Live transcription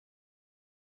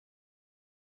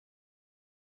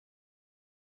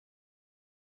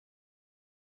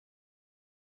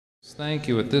Thank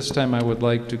you. At this time, I would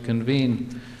like to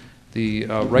convene the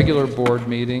regular board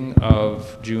meeting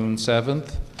of June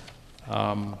 7th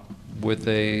with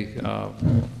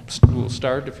we'll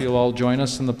start if you'll all join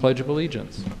us in the Pledge of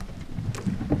Allegiance.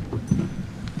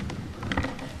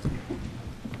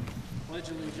 Pledge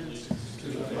allegiance to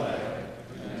the flag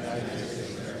of the United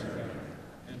States of America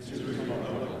and to the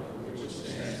republic which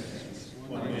stands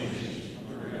one nation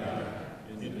under God,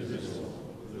 indivisible,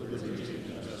 with liberty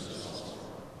and justice for all.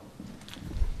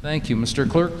 Thank you. Mr.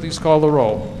 Clerk, please call the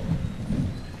roll.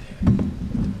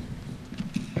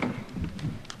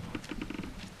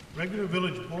 Regular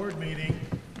Village Board meeting,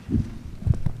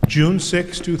 June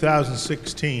 6,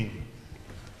 2016.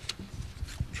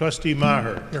 Trustee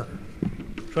Maher. Here.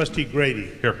 Trustee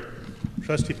Grady. Here.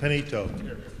 Trustee Penito.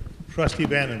 Here. Trustee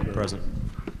Vandenberg. Present.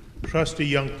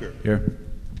 Trustee Yunker. Here.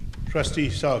 Trustee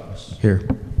Suggs. Here.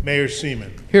 Mayor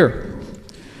Seaman. Here.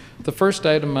 The first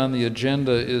item on the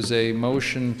agenda is a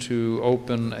motion to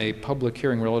open a public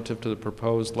hearing relative to the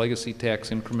proposed legacy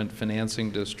tax increment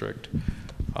financing district.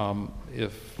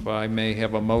 If I may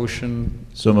have a motion.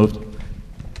 So moved.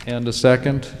 And a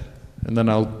second, and then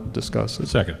I'll discuss it.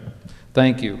 Second.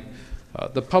 Thank you.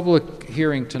 The public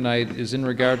hearing tonight is in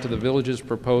regard to the village's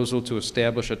proposal to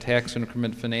establish a tax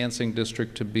increment financing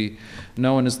district to be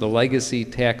known as the Legacy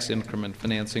Tax Increment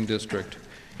Financing District.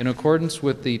 In accordance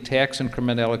with the Tax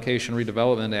Increment Allocation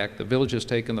Redevelopment Act, the village has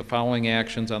taken the following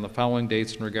actions on the following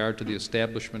dates in regard to the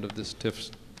establishment of this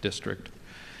TIF district.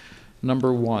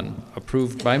 Number one,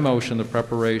 approved by motion the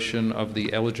preparation of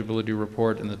the eligibility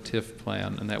report and the TIF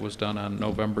plan, and that was done on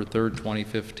November 3rd,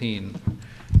 2015.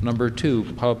 Number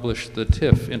two, published the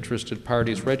TIF Interested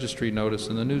Parties Registry notice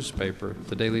in the newspaper,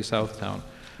 the Daily Southtown,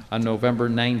 on November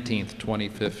 19th,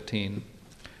 2015.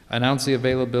 Announced the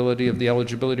availability of the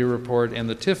eligibility report and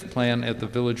the TIF plan at the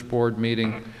village board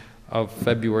meeting of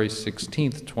February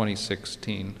 16th,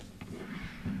 2016.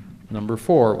 Number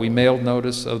four, we mailed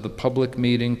notice of the public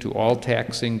meeting to all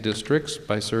taxing districts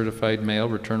by certified mail,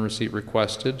 return receipt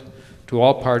requested, to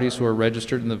all parties who are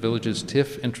registered in the village's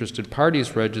TIF Interested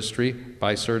Parties Registry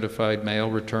by certified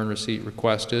mail, return receipt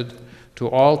requested, to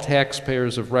all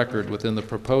taxpayers of record within the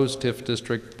proposed TIF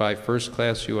district by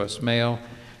first-class U.S. mail,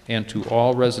 and to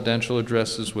all residential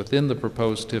addresses within the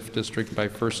proposed TIF district by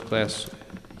first-class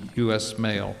U.S.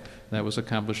 mail. That was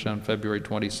accomplished on February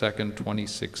 22nd,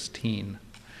 2016.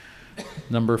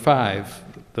 Number five,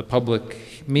 the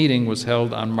public meeting was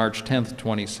held on March 10th,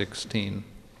 2016.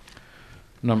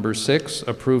 Number six,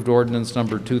 approved ordinance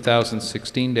number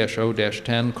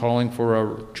 2016-0-10 calling for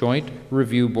a joint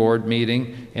review board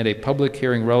meeting and a public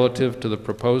hearing relative to the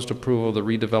proposed approval of the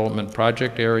redevelopment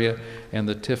project area and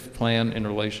the TIF plan in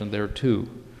relation thereto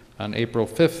on April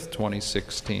 5th,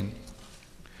 2016.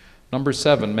 Number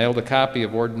seven, mailed a copy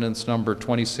of ordinance number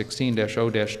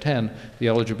 2016-0-10, the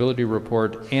eligibility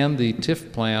report, and the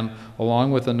TIF plan,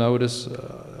 along with a notice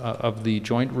of the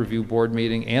joint review board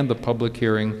meeting and the public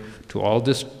hearing to all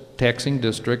taxing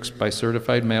districts by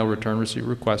certified mail, return receipt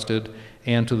requested,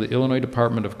 and to the Illinois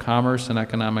Department of Commerce and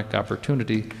Economic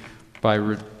Opportunity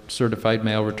by certified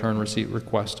mail, return receipt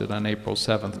requested on April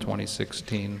 7th,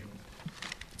 2016.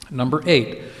 Number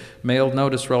eight, mailed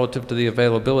notice relative to the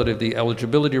availability of the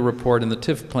eligibility report and the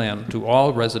TIF plan to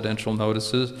all residential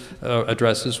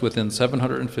addresses within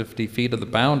 750 feet of the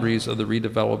boundaries of the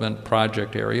redevelopment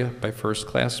project area by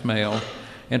first-class mail,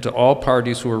 and to all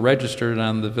parties who are registered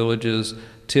on the village's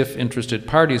TIF Interested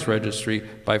Parties Registry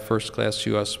by first-class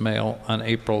U.S. mail on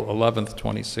April 11th,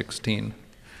 2016.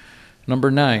 Number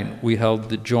nine, we held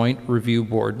the joint review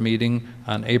board meeting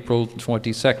on April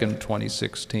 22nd,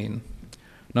 2016.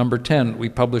 Number 10, we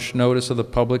published notice of the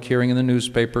public hearing in the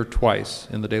newspaper twice,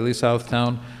 in the Daily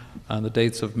Southtown on the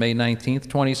dates of May 19th,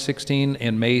 2016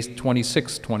 and May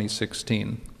 26th,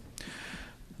 2016.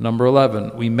 Number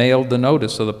 11, we mailed the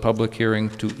notice of the public hearing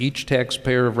to each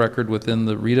taxpayer of record within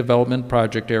the redevelopment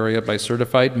project area by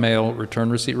certified mail, return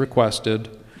receipt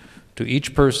requested, to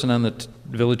each person on the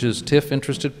village's TIF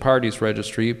Interested Parties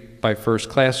Registry by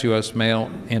first-class U.S. mail,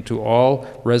 and to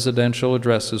all residential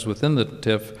addresses within the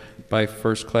TIF by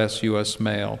first-class U.S.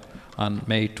 mail on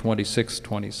May 26,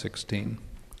 2016.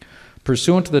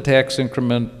 Pursuant to the Tax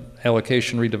Increment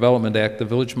Allocation Redevelopment Act, the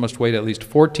village must wait at least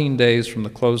 14 days from the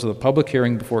close of the public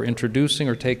hearing before introducing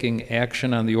or taking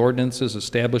action on the ordinances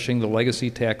establishing the Legacy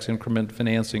Tax Increment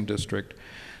Financing District.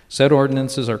 Said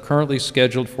ordinances are currently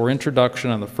scheduled for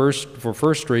introduction for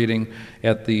first reading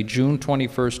at the June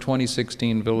 21st,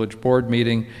 2016 Village Board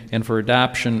meeting and for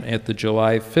adoption at the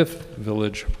July 5th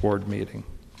Village Board meeting.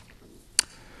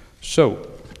 So,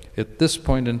 at this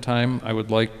point in time, I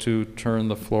would like to turn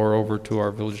the floor over to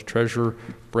our village treasurer,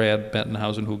 Brad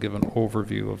Bentonhausen, who will give an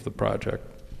overview of the project.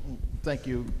 Thank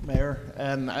you, Mayor.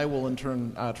 And I will in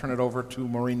turn turn it over to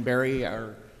Maureen Berry,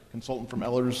 our consultant from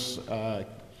Ellers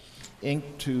Inc.,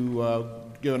 to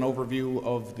give an overview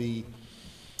of the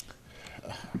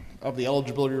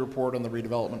eligibility report on the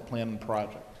redevelopment plan and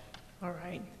project. All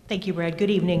right. Thank you, Brad.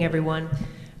 Good evening, everyone.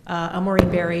 I'm Maureen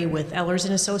Berry with Ellers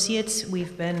and Associates.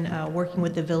 We've been working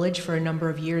with the village for a number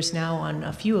of years now on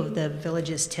a few of the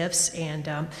village's TIFs, and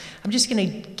I'm just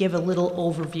going to give a little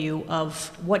overview of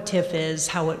what TIF is,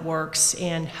 how it works,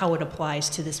 and how it applies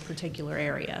to this particular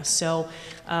area. So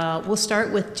we'll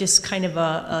start with just kind of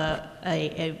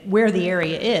where the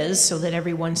area is so that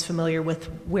everyone's familiar with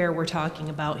where we're talking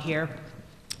about here.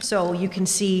 So you can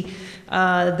see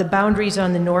the boundaries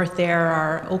on the north there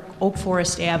are Oak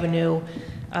Forest Avenue,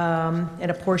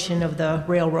 and a portion of the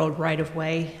railroad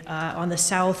right-of-way. On the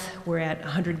south, we're at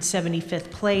 175th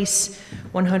Place,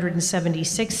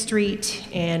 176th Street,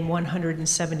 and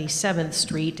 177th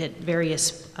Street at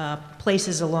various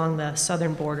places along the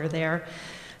southern border there.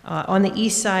 On the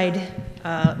east side,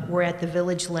 we're at the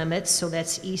village limits, so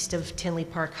that's east of Tinley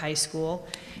Park High School.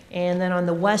 And then on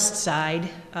the west side,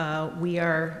 we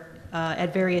are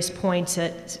at various points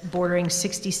at bordering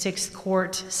 66th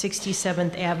Court,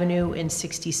 67th Avenue, and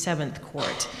 67th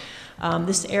Court.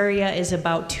 This area is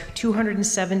about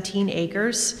 217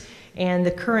 acres, and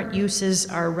the current uses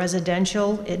are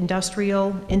residential,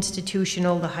 industrial,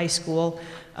 institutional, the high school,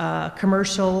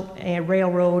 commercial, and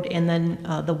railroad, and then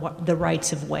the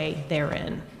rights-of-way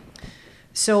therein.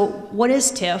 So what is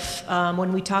TIF?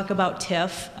 When we talk about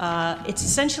TIF, it's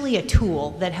essentially a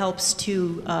tool that helps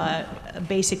to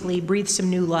basically breathe some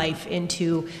new life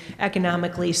into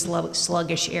economically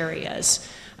sluggish areas.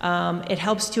 It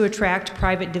helps to attract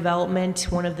private development.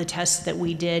 One of the tests that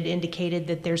we did indicated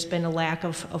that there's been a lack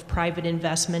of private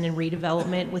investment and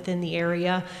redevelopment within the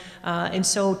area. And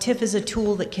so TIF is a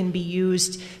tool that can be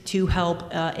used to help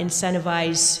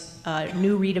incentivize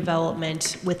new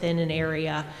redevelopment within an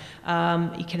area.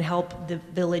 It can help the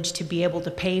village to be able to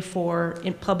pay for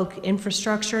public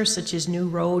infrastructure such as new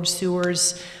roads,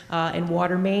 sewers, and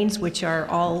water mains, which are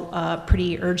all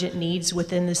pretty urgent needs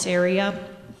within this area.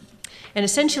 And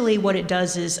essentially what it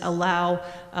does is allow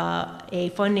a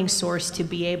funding source to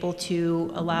be able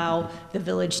to allow the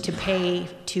village to pay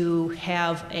to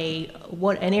have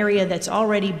an area that's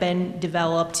already been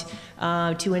developed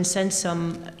to incent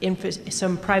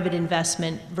some private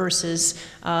investment versus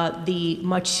the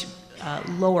much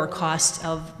lower cost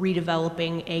of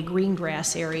redeveloping a green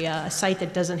grass area. A site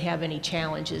that doesn't have any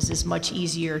challenges is much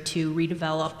easier to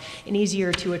redevelop and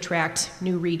easier to attract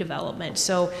new redevelopment.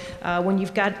 So when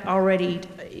you've got already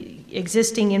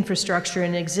existing infrastructure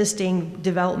and existing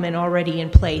development already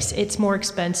in place, it's more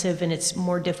expensive and it's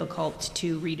more difficult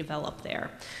to redevelop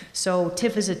there. So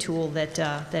TIF is a tool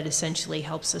that essentially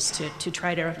helps us to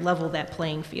try to level that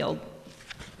playing field.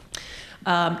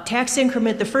 Tax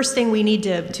increment, the first thing we need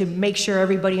to make sure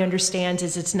everybody understands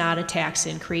is it's not a tax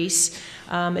increase.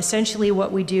 Essentially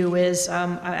what we do is,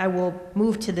 I will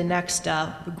move to the next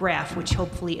graph, which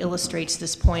hopefully illustrates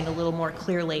this point a little more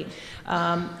clearly.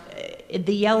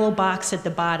 The yellow box at the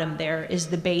bottom there is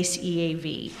the base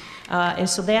EAV. And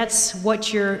so that's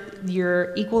what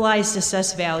your equalized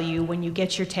assessed value. When you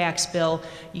get your tax bill,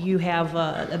 you have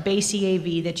a base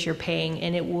EAV that you're paying,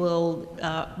 and it will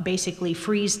basically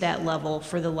freeze that level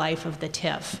for the life of the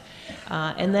TIF.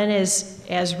 And then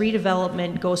as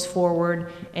redevelopment goes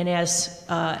forward and as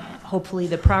hopefully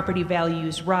the property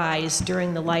values rise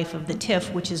during the life of the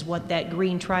TIF, which is what that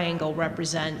green triangle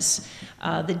represents,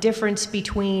 the difference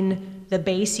between the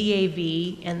base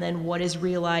EAV and then what is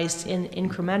realized in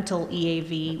incremental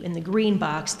EAV in the green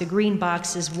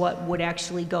box is what would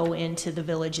actually go into the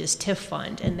village's TIF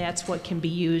fund, and that's what can be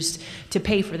used to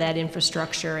pay for that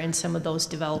infrastructure and some of those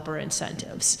developer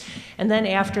incentives. And then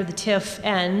after the TIF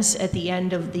ends, at the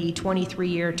end of the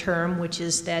 23-year term, which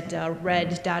is that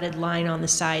red dotted line on the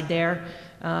side there,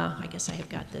 I guess I have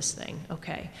got this thing,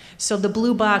 okay. So the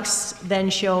blue box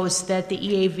then shows that the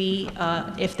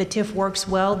EAV, if the TIF works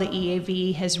well, the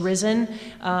EAV has risen,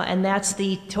 and that's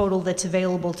the total that's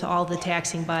available to all the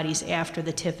taxing bodies after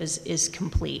the TIF is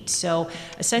complete. So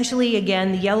essentially,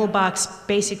 again, the yellow box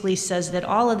basically says that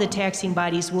all of the taxing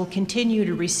bodies will continue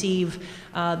to receive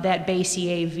that base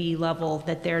EAV level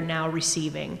that they're now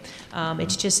receiving.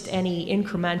 It's just any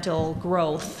incremental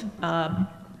growth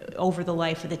over the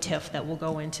life of the TIF that will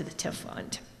go into the TIF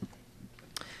fund.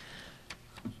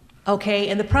 Okay,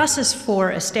 and the process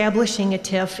for establishing a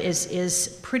TIF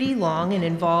is pretty long and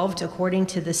involved according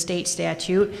to the state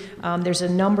statute. There's a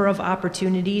number of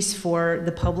opportunities for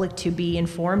the public to be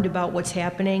informed about what's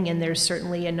happening, and there's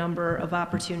certainly a number of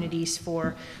opportunities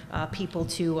for people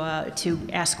to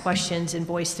ask questions and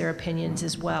voice their opinions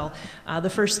as well.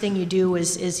 The first thing you do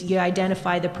is you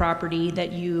identify the property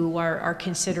that you are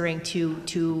considering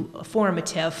to form a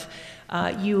TIF.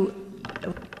 You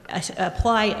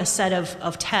apply a set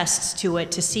of tests to it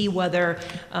to see whether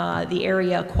the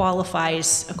area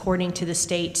qualifies according to the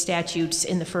state statutes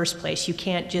in the first place. You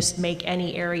can't just make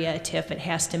any area a TIF. It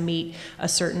has to meet a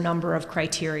certain number of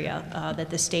criteria that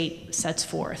the state sets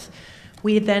forth.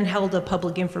 We then held a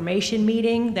public information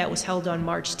meeting that was held on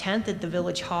March 10th at the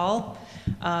Village Hall.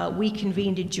 We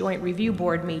convened a joint review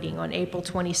board meeting on April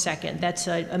 22nd. That's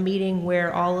a meeting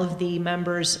where all of the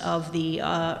members of the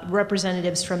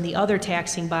representatives from the other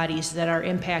taxing bodies that are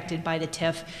impacted by the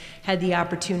TIF had the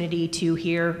opportunity to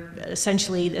hear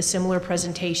essentially a similar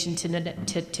presentation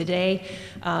to today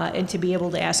and to be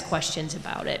able to ask questions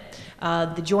about it.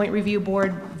 The joint review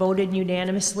board voted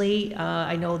unanimously.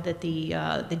 I know that the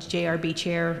JRB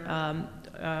chair,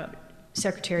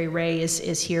 Secretary Ray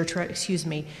is here.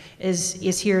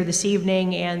 Is here this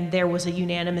evening, and there was a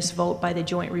unanimous vote by the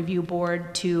Joint Review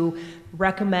Board to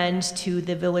recommend to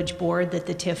the Village Board that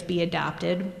the TIF be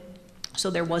adopted. So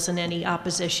there wasn't any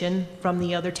opposition from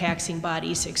the other taxing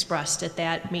bodies expressed at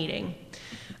that meeting.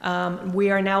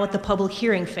 We are now at the public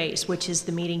hearing phase, which is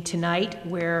the meeting tonight,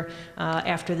 where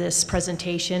after this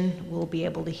presentation, we'll be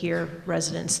able to hear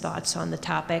residents' thoughts on the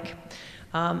topic.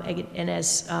 And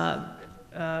as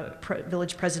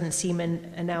Village President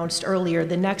Seaman announced earlier,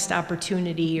 the next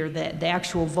opportunity or the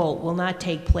actual vote will not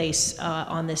take place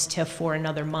on this TIF for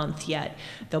another month yet.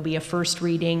 There'll be a first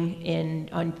reading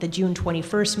on the June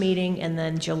 21st meeting, and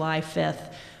then July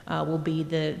 5th will be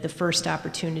the first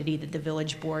opportunity that the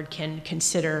Village Board can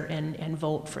consider and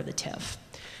vote for the TIF.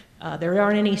 There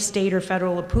aren't any state or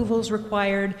federal approvals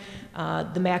required.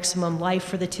 The maximum life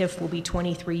for the TIF will be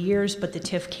 23 years, but the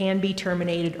TIF can be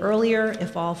terminated earlier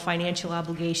if all financial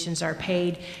obligations are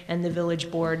paid and the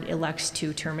Village Board elects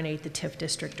to terminate the TIF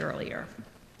district earlier.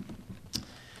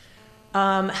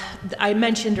 I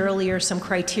mentioned earlier some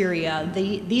criteria.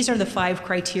 These are the 5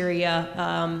 criteria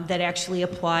that actually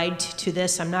applied to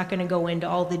this. I'm not going to go into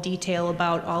all the detail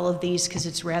about all of these because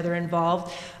it's rather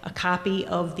involved. A copy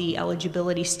of the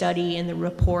eligibility study and the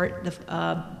report, the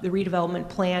redevelopment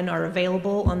plan, are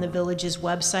available on the village's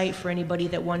website for anybody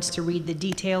that wants to read the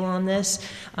detail on this.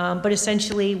 But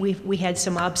essentially, we had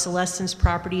some obsolescence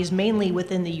properties, mainly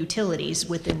within the utilities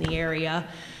within the area.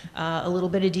 A little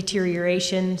bit of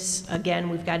deterioration. Again,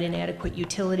 we've got inadequate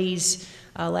utilities,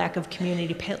 lack of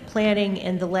community planning,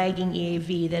 and the lagging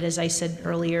EAV that, as I said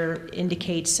earlier,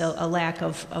 indicates a lack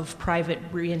of private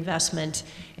reinvestment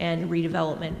and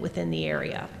redevelopment within the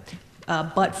area.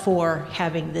 But for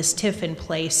having this TIF in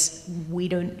place, we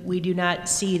do not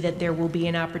see that there will be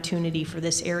an opportunity for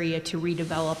this area to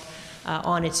redevelop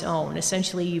on its own.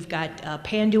 Essentially, you've got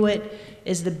Panduit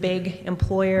is the big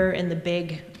employer and the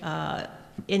big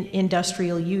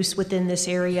industrial use within this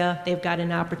area. They've got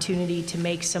an opportunity to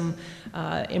make some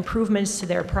improvements to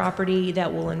their property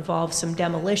that will involve some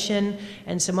demolition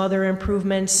and some other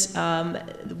improvements.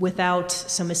 Without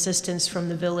some assistance from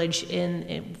the village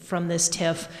from this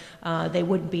TIF, they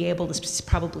wouldn't be able to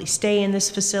probably stay in this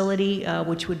facility,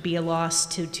 which would be a loss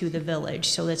to the village.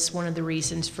 So that's one of the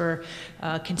reasons for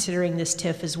considering this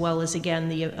TIF, as well as, again,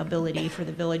 the ability for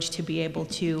the village to be able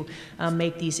to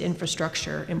make these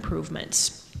infrastructure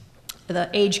improvements. The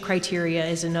age criteria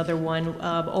is another one.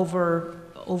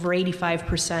 Over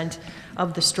 85%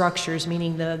 of the structures,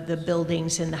 meaning the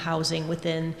buildings and the housing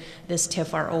within this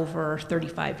TIF, are over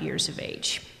 35 years of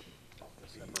age.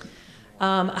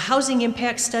 A housing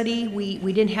impact study,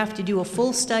 we didn't have to do a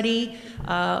full study,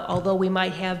 although we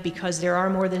might have, because there are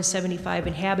more than 75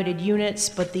 inhabited units,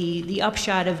 but the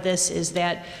upshot of this is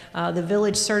that the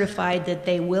village certified that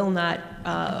they will not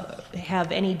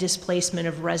have any displacement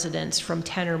of residents from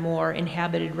 10 or more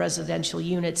inhabited residential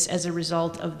units as a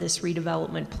result of this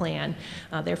redevelopment plan.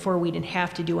 Therefore, we didn't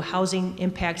have to do a housing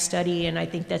impact study, and I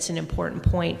think that's an important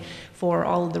point for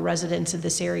all of the residents of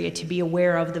this area to be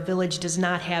aware of. The village does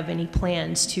not have any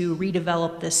plans to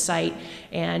redevelop this site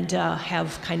and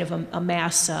have kind of a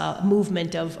mass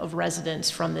movement of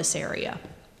residents from this area.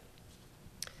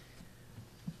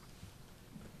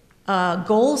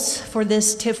 Goals for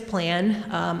this TIF plan,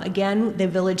 again, the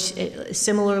village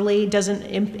similarly doesn't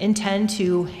intend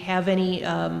to have any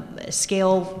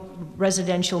scale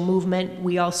residential movement.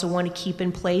 We also want to keep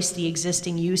in place the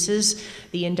existing uses,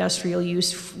 the industrial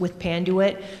use with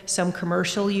Panduit, some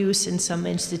commercial use, and some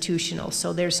institutional.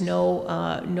 So there's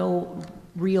no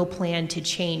real plan to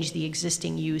change the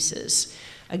existing uses.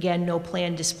 Again, no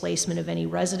planned displacement of any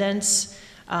residents.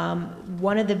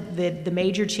 One of the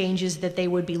major changes that they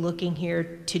would be looking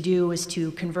here to do is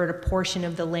to convert a portion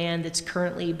of the land that's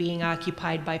currently being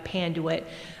occupied by Panduit,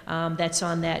 that's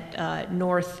on that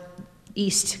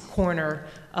northeast corner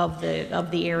of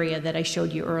the area that I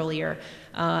showed you earlier,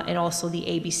 and also the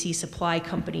ABC Supply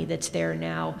Company that's there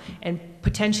now, and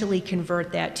potentially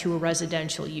convert that to a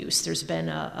residential use. There's been,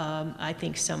 I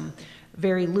think, some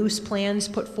very loose plans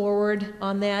put forward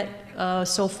on that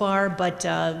so far, but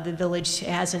the village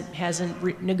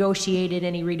hasn't negotiated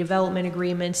any redevelopment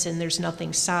agreements, and there's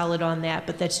nothing solid on that,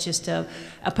 but that's just a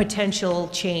potential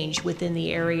change within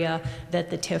the area that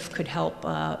the TIF could help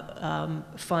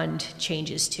fund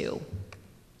changes to.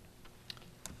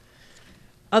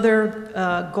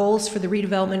 Other goals for the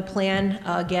redevelopment plan,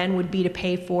 again, would be to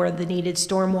pay for the needed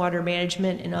stormwater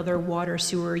management and other water,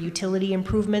 sewer, utility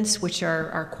improvements, which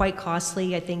are quite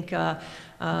costly. I think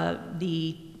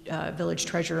the village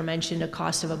treasurer mentioned a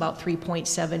cost of about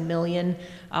 $3.7 million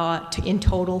in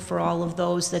total for all of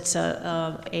those. That's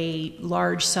a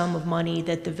large sum of money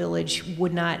that the village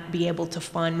would not be able to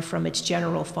fund from its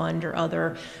general fund or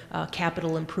other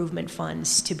capital improvement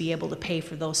funds to be able to pay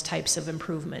for those types of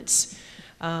improvements.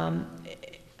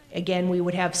 Again, we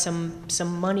would have some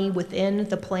money within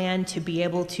the plan to be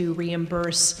able to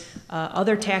reimburse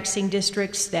other taxing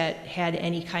districts that had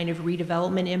any kind of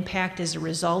redevelopment impact as a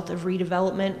result of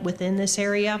redevelopment within this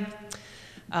area.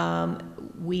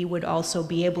 We would also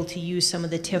be able to use some of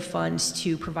the TIF funds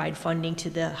to provide funding to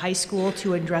the high school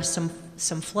to address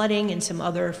some flooding and some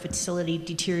other facility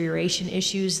deterioration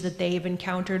issues that they've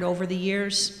encountered over the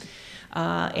years.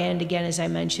 And again, as I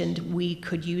mentioned, we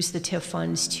could use the TIF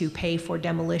funds to pay for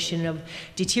demolition of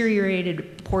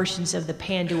deteriorated portions of the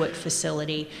Panduit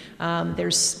facility.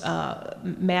 There's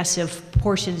massive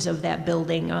portions of that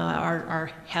building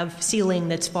have ceiling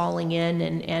that's falling in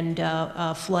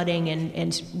and flooding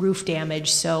and roof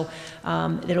damage. So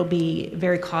it'll be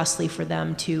very costly for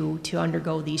them to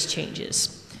undergo these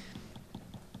changes.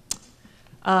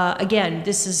 Again,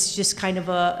 this is just kind of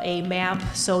a map,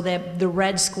 so that the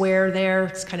red square there,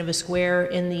 it's kind of a square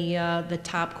in the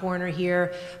top corner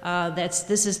here.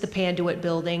 This is the Panduit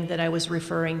building that I was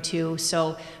referring to.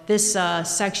 So this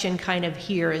section kind of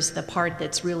here is the part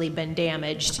that's really been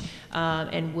damaged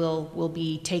and will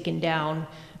be taken down,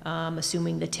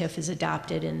 assuming the TIF is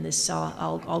adopted and this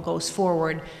all goes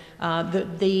forward.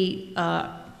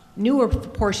 The newer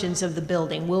portions of the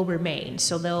building will remain,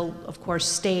 so they'll of course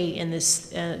stay in this,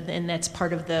 and that's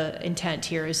part of the intent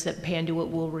here, is that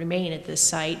Panduit will remain at this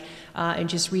site and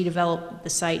just redevelop the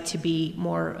site to be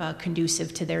more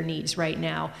conducive to their needs right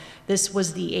now. This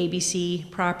was the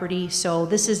ABC property, so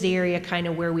this is the area kind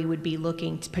of where we would be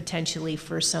looking potentially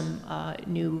for some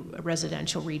new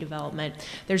residential redevelopment.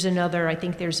 There's another, I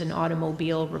think there's an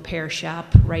automobile repair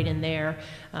shop right in there,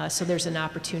 so there's an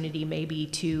opportunity maybe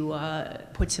to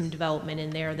put some development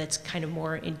in there that's kind of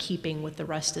more in keeping with the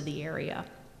rest of the area.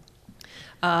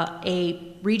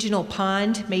 A regional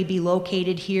pond may be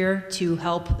located here to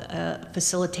help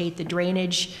facilitate the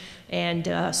drainage and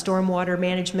stormwater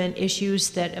management issues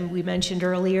that we mentioned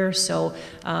earlier. So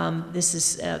this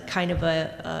is kind of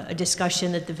a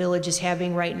discussion that the village is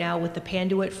having right now with the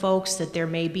Panduit folks, that there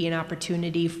may be an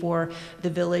opportunity for the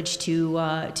village to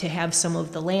have some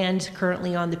of the land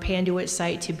currently on the Panduit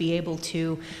site to be able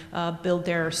to build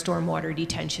their stormwater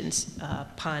detention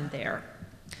pond there.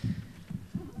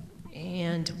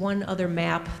 And one other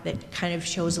map that kind of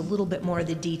shows a little bit more of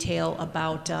the detail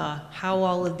about how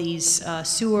all of these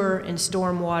sewer and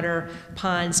stormwater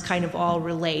ponds kind of all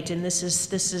relate. And this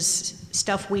is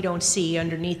stuff we don't see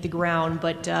underneath the ground,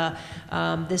 but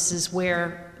this is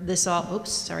where this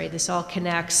all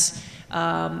connects,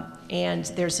 and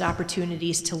there's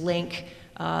opportunities to link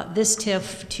this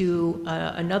TIF to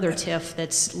another TIF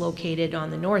that's located on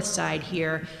the north side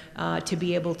here, to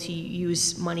be able to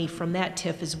use money from that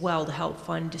TIF as well to help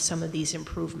fund some of these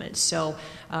improvements. So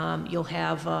you'll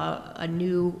have a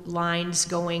new lines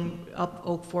going up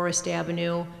Oak Forest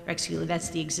Avenue. Actually, that's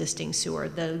the existing sewer.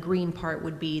 The green part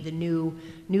would be the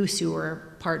new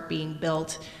sewer part being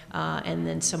built, and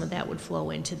then some of that would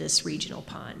flow into this regional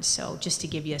pond. So just to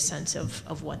give you a sense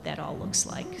of what that all looks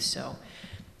like. So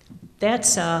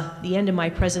That's the end of my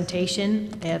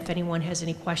presentation. If anyone has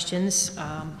any questions,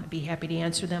 I'd be happy to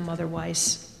answer them.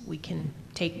 Otherwise, we can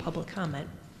take public comment.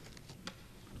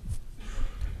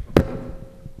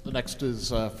 The next is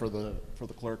for the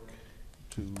clerk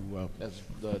to, as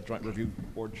the Joint Review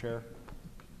Board Chair,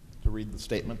 to read the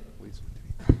statement, please.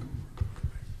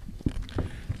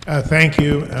 Thank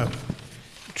you.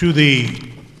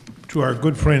 To our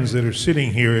good friends that are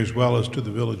sitting here, as well as to the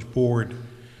village board,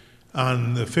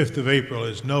 on the 5th of April,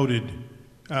 as noted,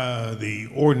 the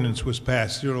ordinance was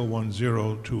passed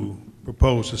 010 to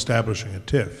propose establishing a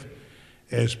TIF.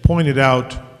 As pointed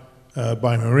out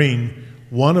by Maureen,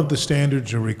 one of the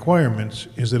standards or requirements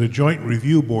is that a joint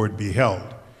review board be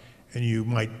held. And you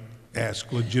might ask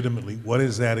legitimately, what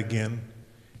is that again?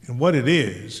 And what it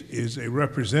is a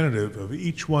representative of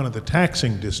each one of the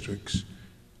taxing districts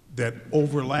that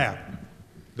overlap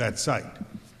that site.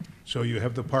 So you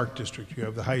have the Park District, you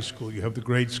have the high school, you have the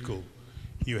grade school,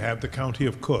 you have the County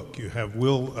of Cook, you have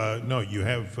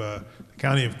the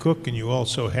County of Cook, and you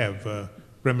also have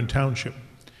Bremen Township.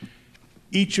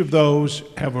 Each of those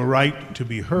have a right to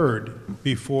be heard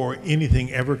before anything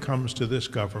ever comes to this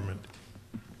government.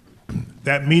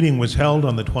 That meeting was held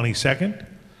on the 22nd.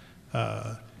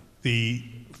 The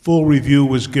full review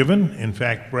was given. In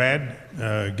fact, Brad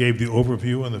gave the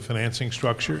overview on the financing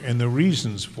structure and the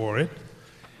reasons for it.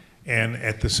 And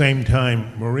at the same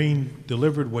time, Maureen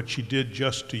delivered what she did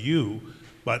just to you,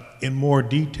 but in more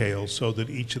detail so that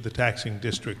each of the taxing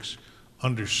districts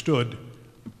understood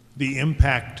the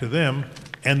impact to them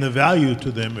and the value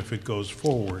to them if it goes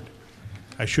forward.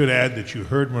 I should add that you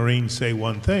heard Maureen say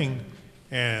one thing,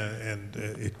 and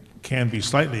it can be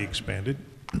slightly expanded,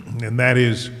 and that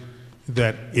is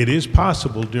that it is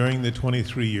possible during the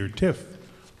 23-year TIF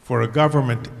for a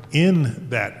government in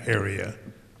that area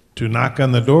to knock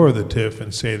on the door of the TIF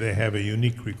and say they have a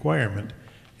unique requirement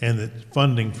and that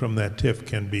funding from that TIF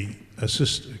can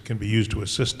be used to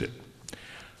assist it.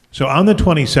 So on the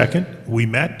 22nd, we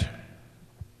met.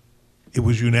 It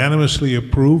was unanimously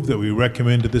approved that we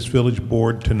recommend to this village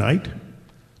board tonight.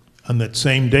 On that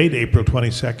same date, April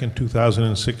 22nd,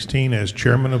 2016, as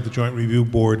chairman of the Joint Review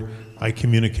Board, I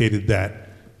communicated that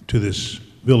to this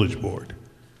village board.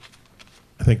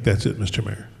 I think that's it, Mr.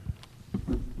 Mayor.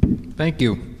 Thank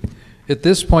you. At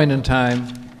this point in time,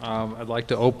 I'd like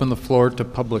to open the floor to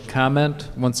public comment.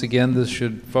 Once again, this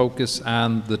should focus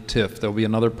on the TIF. There'll be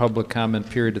another public comment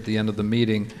period at the end of the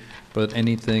meeting, but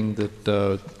anything that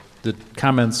the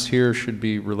comments here should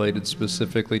be related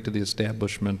specifically to the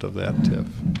establishment of that TIF.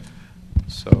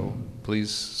 So please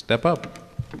step up.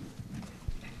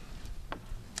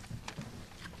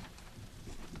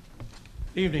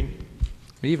 Evening.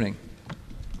 Evening.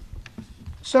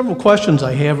 Several questions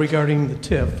I have regarding the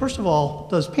TIF. First of all,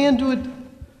 does Panduit,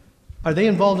 are they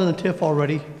involved in the TIF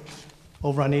already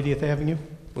over on 80th Avenue?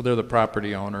 Well, they're the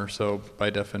property owner, so by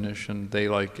definition, they,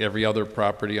 like every other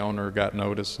property owner, got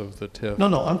notice of the TIF.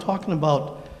 No, I'm talking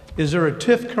about, is there a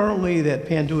TIF currently that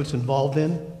Panduit's involved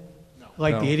in? No.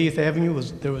 Like No. the 80th Avenue,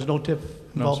 there was no TIF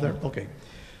involved sir. there? Okay.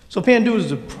 So Panduit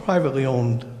is a privately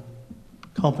owned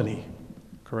company.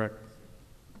 Correct.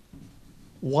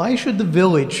 Why should the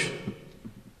village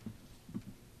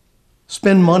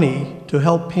spend money to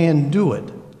help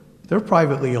Panduit? They're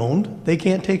privately owned. They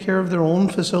can't take care of their own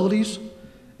facilities.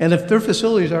 And if their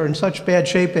facilities are in such bad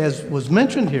shape as was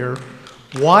mentioned here,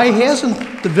 why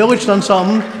hasn't the village done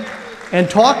something and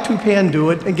talked to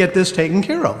Panduit and get this taken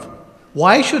care of?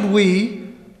 Why should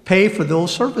we pay for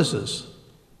those services?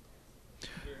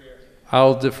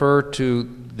 I'll defer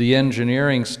to the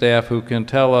engineering staff who can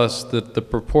tell us that the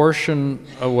proportion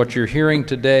of what you're hearing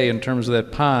today in terms of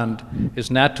that pond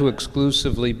is not to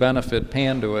exclusively benefit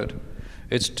Panduit.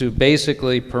 It's to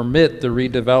basically permit the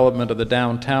redevelopment of the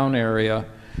downtown area.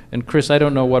 And Chris, I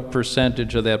don't know what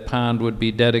percentage of that pond would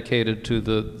be dedicated to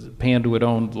the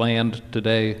Panduit-owned land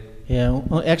today. Yeah,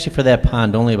 well, actually for that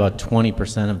pond, only about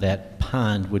 20% of that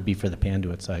pond would be for the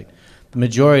Panduit site. The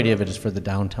majority of it is for the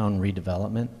downtown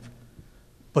redevelopment.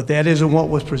 But that isn't what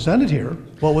was presented here.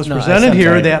 What was No, presented here,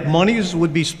 sorry. that monies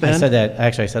would be I spent. said that,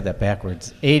 actually I said that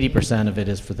backwards. 80% of it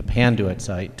is for the Panduit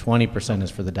site, 20%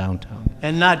 is for the downtown.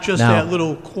 And not just Now- that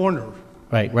little corner.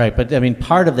 Right, but I mean,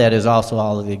 part of that is also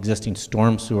all of the existing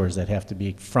storm sewers that have to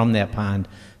be from that pond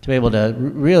to be able to,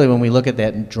 really, when we look at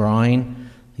that drawing,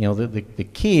 you know, the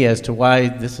key as to why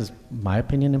this is, in my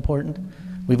opinion, important,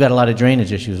 we've got a lot of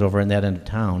drainage issues over in that end of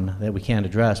town that we can't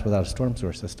address without a storm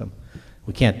sewer system.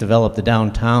 We can't develop the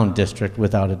downtown district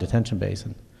without a detention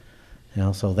basin. You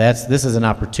know, so this is an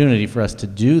opportunity for us to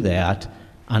do that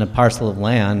on a parcel of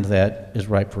land that is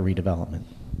ripe for redevelopment.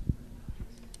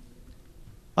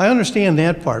 I understand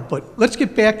that part, but let's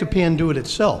get back to Panduit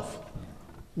itself.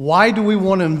 Why do we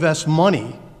want to invest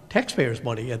money, taxpayers'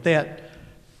 money, at that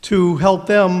to help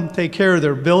them take care of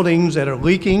their buildings that are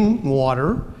leaking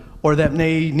water or that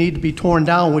may need to be torn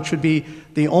down, which should be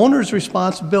the owner's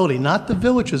responsibility, not the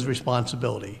village's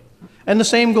responsibility? And the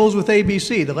same goes with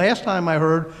ABC. The last time I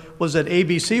heard was that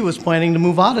ABC was planning to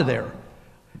move out of there.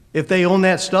 If they own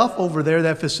that stuff over there,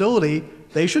 that facility,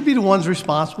 they should be the ones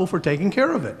responsible for taking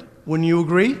care of it. Wouldn't you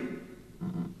agree?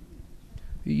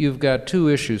 You've got two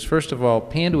issues. First of all,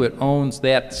 Panduit owns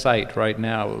that site right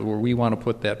now where we want to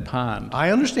put that pond. I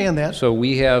understand that. So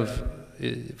we have,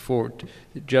 for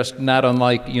just not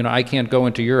unlike, you know, I can't go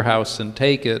into your house and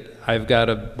take it. I've got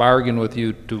to bargain with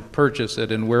you to purchase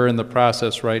it, and we're in the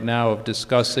process right now of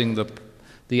discussing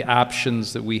the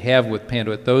options that we have with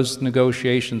Panduit. Those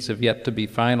negotiations have yet to be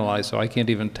finalized, so I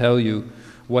can't even tell you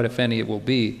what, if any, it will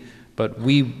be. But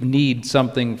we need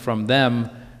something from them,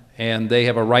 and they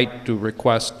have a right to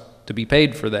request to be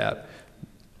paid for that.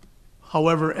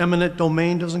 However, eminent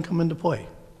domain doesn't come into play.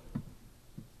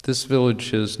 This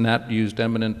village has not used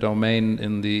eminent domain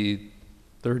in the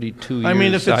 32 years I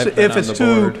mean, if I've been on the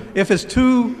board. if it's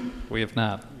too, We have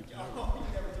not.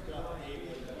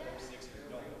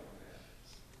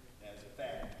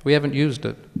 We haven't used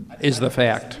it, is the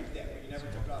fact.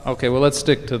 Okay, well, let's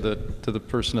stick to the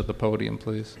person at the podium,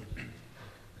 please.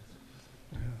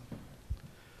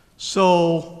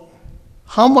 so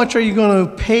how much are you going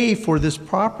to pay for this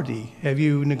property? Have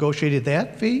you negotiated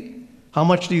that fee? How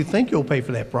much do you think you'll pay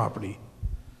for that property?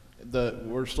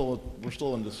 We're still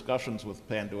in discussions with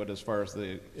Panduit as far as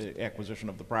the acquisition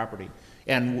of the property,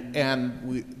 and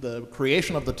the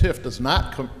creation of the TIF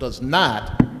does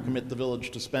not commit the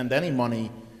village to spend any money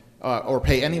or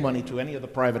pay any money to any of the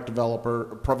private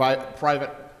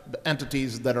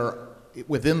entities that are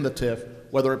within the TIF,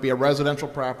 whether it be a residential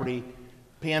property,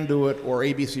 Panduit, or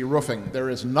ABC Roofing. There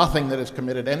is nothing that has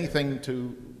committed anything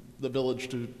to the village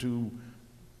to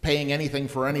paying anything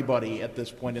for anybody at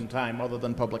this point in time other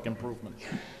than public improvement.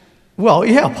 Well,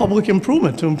 yeah, public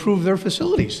improvement to improve their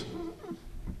facilities.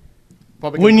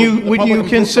 Public When you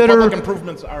consider public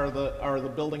improvements are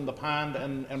the building the pond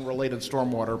and related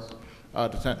stormwater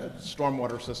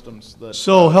systems.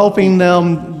 So helping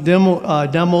them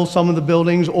demo some of the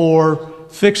buildings or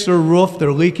fix their roof,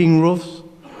 their leaking roofs,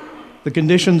 the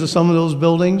conditions of some of those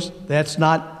buildings, that's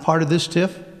not part of this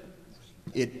TIF?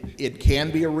 It can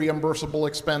be a reimbursable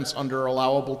expense under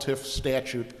allowable TIF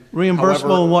statute.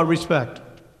 Reimbursable in what respect?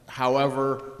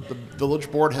 However, the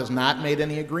village board has not made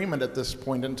any agreement at this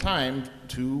point in time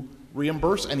to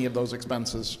reimburse any of those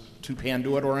expenses to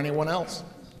Panduit or anyone else.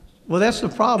 Well, that's the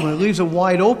problem. It leaves it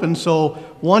wide open, so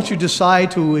once you decide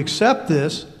to accept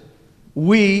this,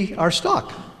 we are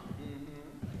stuck.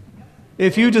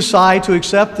 If you decide to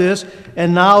accept this,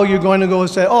 and now you're going to go and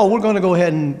say, oh, we're going to go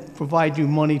ahead and provide you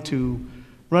money to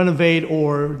renovate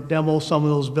or demo some of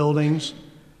those buildings,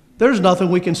 there's nothing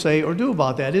we can say or do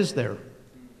about that, is there?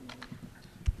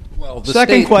 Well,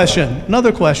 Second question,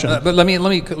 another question. But let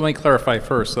me clarify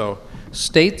first, though.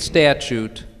 State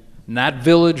statute, not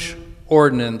village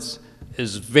ordinance,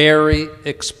 is very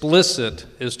explicit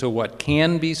as to what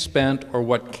can be spent or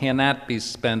what cannot be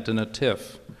spent in a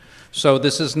TIF. So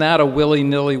this is not a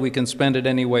willy-nilly, we can spend it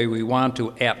any way we want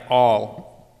to at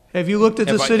all. Have you looked at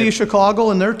the city of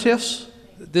Chicago and their TIFs?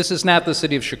 This is not the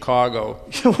city of Chicago.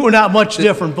 We're not much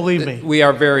different, believe me. We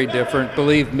are very different,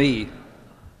 believe me.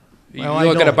 Well, You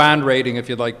look at a don't. bond rating if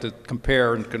you'd like to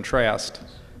compare and contrast.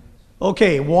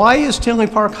 Okay, why is Tinley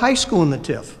Park High School in the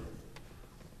TIF?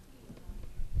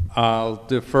 I'll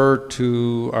defer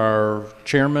to our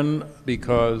chairman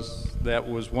because that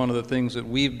was one of the things that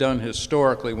we've done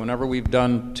historically. Whenever we've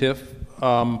done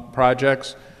TIF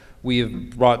projects, we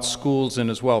have brought schools in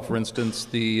as well. For instance,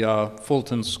 the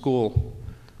Fulton School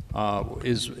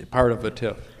is part of a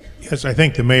TIF. Yes, I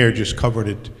think the mayor just covered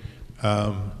it.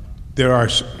 There are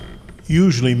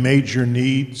usually major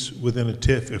needs within a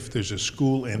TIF if there's a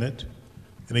school in it.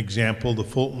 An example, the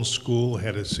Fulton School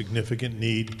had a significant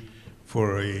need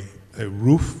for a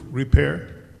roof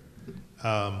repair.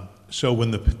 So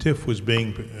when the TIF was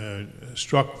being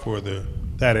struck for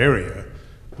that area,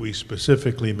 we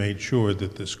specifically made sure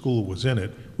that the school was in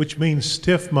it, which means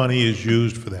TIF money is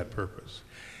used for that purpose.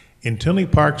 In Tinley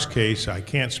Park's case, I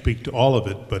can't speak to all of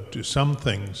it, but to some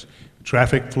things,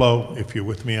 traffic flow, if you're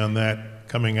with me on that,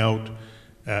 coming out,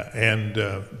 and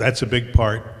that's a big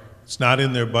part. It's not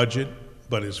in their budget,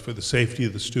 but it's for the safety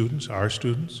of the students, our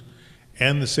students,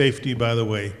 and the safety, by the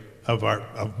way, of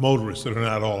motorists that are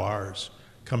not all ours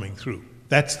coming through.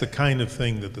 That's the kind of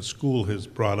thing that the school has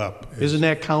brought up. Isn't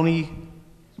that county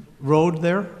road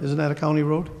there? Isn't that a county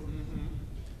road?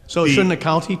 So shouldn't the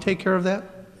county take care of that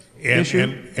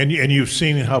issue? And you've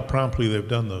seen how promptly they've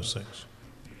done those things.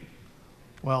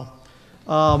 Well,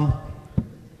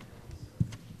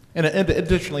 And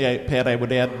additionally, Pat, I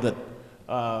would add that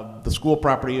the school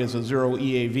property is a zero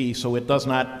EAV, so it does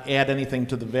not add anything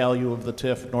to the value of the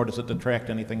TIF, nor does it detract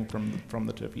anything from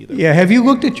the TIF either. yeah, have you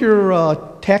looked at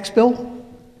your tax bill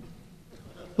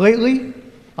lately?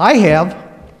 I have.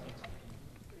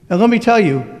 And let me tell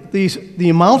you, the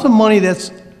amount of money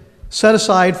that's set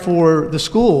aside for the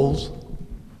schools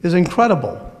is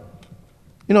incredible.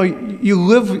 You know,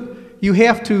 you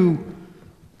have to,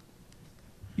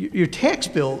 your tax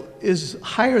bill is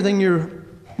higher than your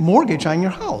mortgage on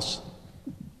your house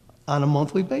on a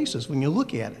monthly basis when you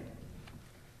look at it.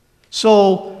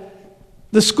 So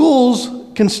the schools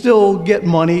can still get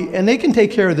money and they can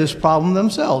take care of this problem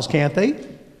themselves, can't they?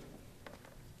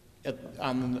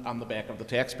 On the back of the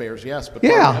taxpayers, yes. But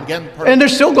Yeah, again, and they're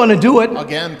still going to do it.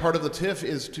 Again, part of the TIF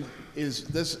is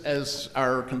this, as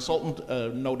our consultant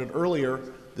noted earlier,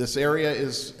 this area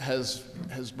has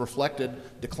reflected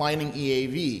declining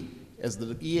EAV. As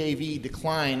the EAV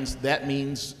declines, that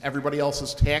means everybody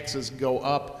else's taxes go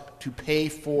up to pay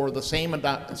for the same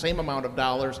amount of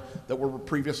dollars that were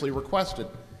previously requested.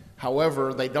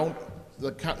 However, they don't.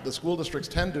 The school districts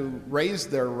tend to raise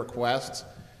their requests,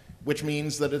 which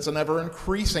means that it's an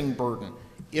ever-increasing burden.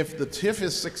 If the TIF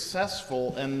is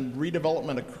successful and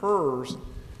redevelopment occurs,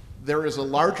 there is a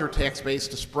larger tax base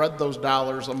to spread those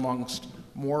dollars amongst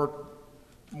more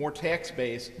tax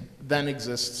base than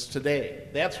exists today.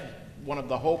 That's one of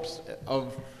the hopes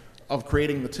of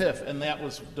creating the TIF, and that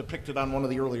was depicted on one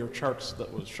of the earlier charts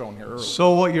that was shown here earlier.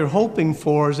 So what you're hoping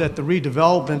for is that the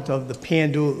redevelopment of the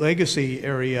Panduit Legacy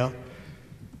area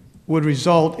would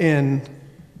result in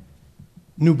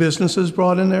new businesses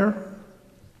brought in there?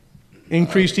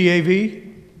 Increased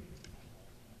EAV?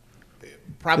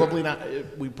 Probably not.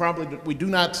 We do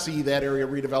not see that area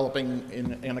redeveloping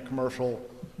in a commercial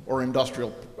or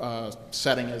industrial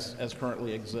setting as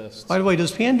currently exists. By the way,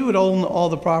 does Panduit own all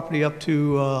the property up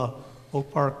to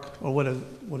Oak Park, or what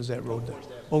is that road there?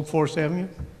 Oak Forest Avenue?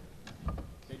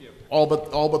 All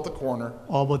but the corner.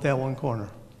 All but that one corner.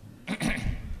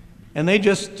 And they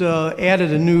just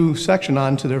added a new section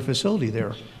onto their facility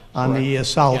there on the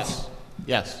south.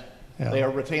 Yes. Yeah. They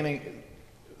are retaining.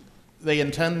 They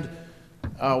intend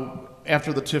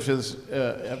after the TIF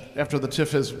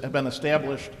has been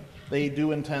established, they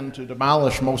do intend to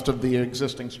demolish most of the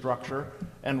existing structure,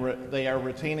 and they are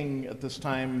retaining at this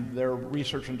time their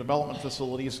research and development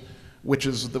facilities, which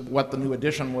is what the new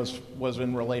addition was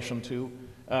in relation to,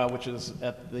 which is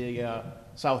at the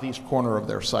southeast corner of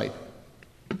their site.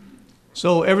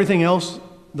 So everything else,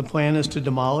 the plan is to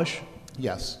demolish?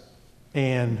 Yes.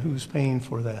 And who's paying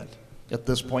for that? At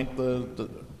this point, the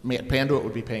Panduit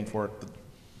would be paying for it.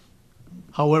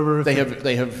 However, if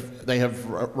They have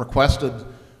requested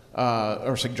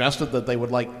or suggested that they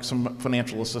would like some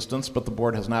financial assistance, but the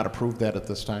board has not approved that at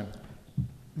this time.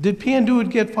 did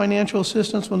Panduit get financial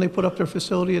assistance when they put up their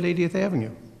facility at 80th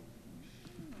Avenue?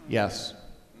 Yes.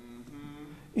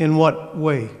 In what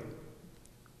way?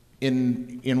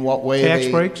 In what way? Tax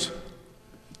breaks?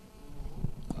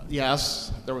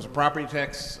 Yes, there was a property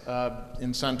tax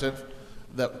incentive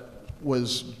that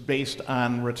was based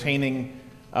on retaining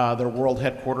their world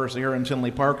headquarters here in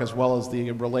Tinley Park, as well as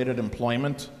the related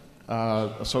employment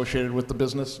associated with the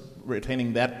business,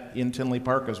 retaining that in Tinley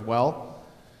Park as well.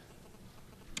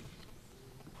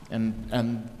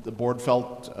 And the board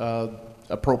felt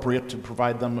appropriate to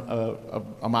provide them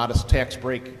a modest tax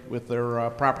break with their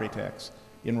property tax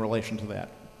in relation to that.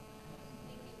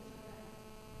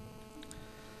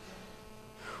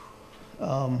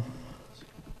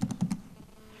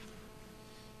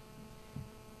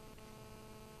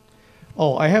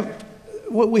 Oh, I have,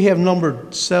 what we have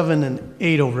numbered 7 and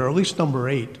 8 over there, or at least number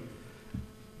 8.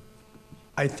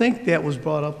 I think that was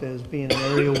brought up as being an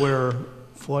area where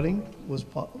flooding was,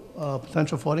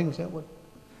 potential flooding, is that what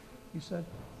you said?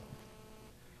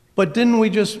 But didn't we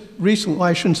just recently, well,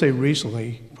 I shouldn't say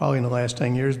recently, probably in the last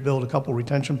 10 years, build a couple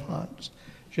retention ponds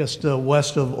just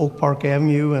west of Oak Park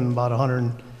Avenue and about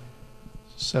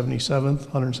 177th,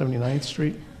 179th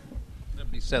Street?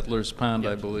 That'd be Settlers Pond,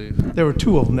 I believe. There were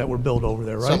 2 of them that were built over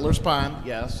there, right? Settlers Pond,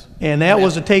 yes. And that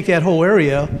was to take that whole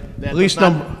area, at least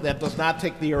number. That does not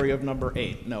take the area of number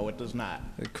 8. No, it does not.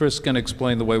 Chris can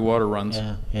explain the way water runs.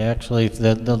 Yeah, actually,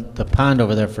 the pond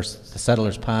over there for the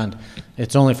Settlers Pond,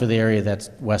 it's only for the area that's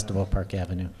west of Oak Park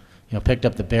Avenue. You know, picked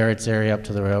up the Barrett's area up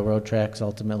to the railroad tracks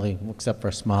ultimately, except for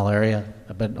a small area,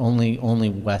 but only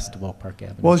west of Oak Park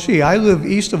Avenue. Well, gee, I live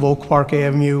east of Oak Park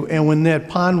Avenue, and when that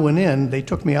pond went in, they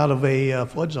took me out of a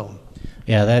flood zone.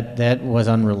 Yeah, that was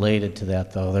unrelated to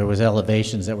that, though. There was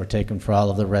elevations that were taken for all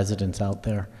of the residents out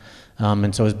there.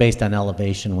 And so it was based on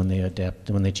elevation when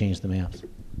they changed the maps.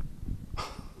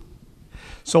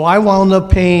 So I wound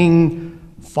up paying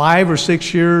 5 or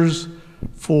 6 years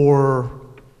for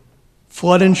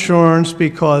flood insurance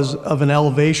because of an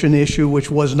elevation issue,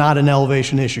 which was not an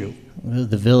elevation issue.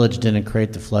 The village didn't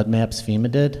create the flood maps,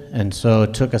 FEMA did, and so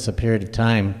it took us a period of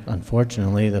time.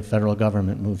 Unfortunately, the federal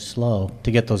government moved slow to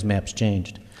get those maps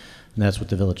changed, and that's what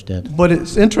the village did. But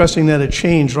it's interesting that it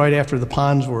changed right after the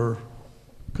ponds were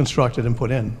constructed and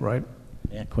put in, right?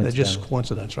 Yeah, It's just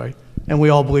coincidence, right? And we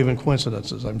all believe in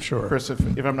coincidences, I'm sure. Chris, if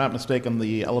I'm not mistaken,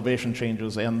 the elevation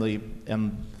changes and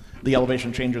the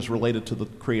elevation changes related to the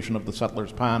creation of the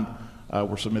Settlers Pond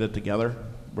were submitted together,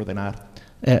 were they not?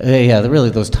 Yeah, really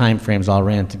those time frames all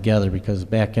ran together because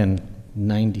back in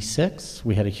 '96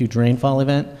 we had a huge rainfall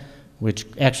event, which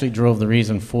actually drove the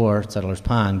reason for Settlers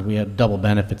Pond. We had double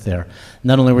benefits there.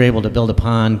 Not only were we able to build a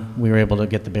pond, we were able to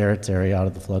get the Barrett's area out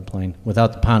of the floodplain.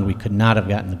 Without the pond, we could not have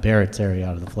gotten the Barrett's area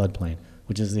out of the floodplain,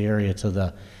 which is the area to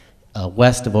the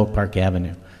west of Oak Park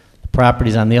Avenue. The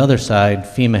properties on the other side,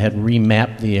 FEMA had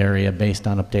remapped the area based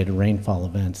on updated rainfall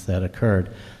events that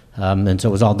occurred. And so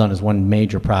it was all done as one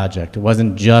major project. It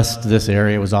wasn't just this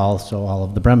area, it was also all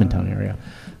of the Brementown area.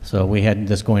 So we had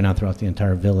this going on throughout the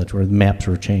entire village where the maps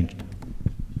were changed.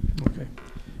 Okay.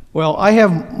 Well, I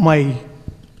have my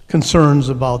concerns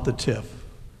about the TIF.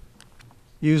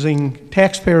 Using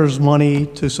taxpayers' money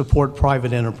to support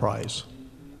private enterprise.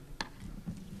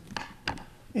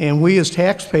 And we as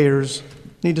taxpayers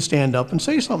need to stand up and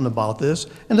say something about this,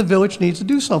 and the village needs to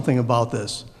do something about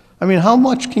this. I mean, how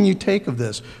much can you take of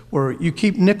this, where you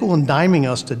keep nickel and diming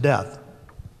us to death?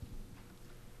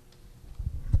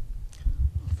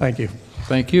 Thank you.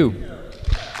 Thank you.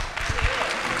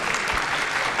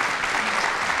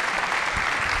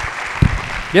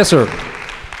 Yes, sir.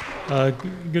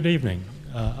 Good evening.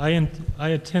 I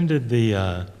attended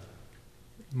the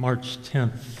March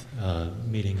 10th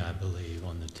meeting, I believe,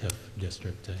 on the TIF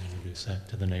district to introduce that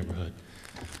to the neighborhood.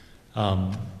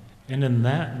 And in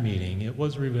that meeting, it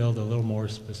was revealed a little more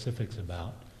specifics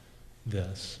about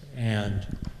this. And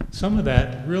some of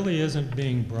that really isn't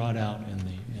being brought out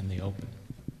in the open.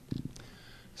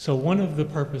 So one of the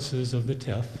purposes of the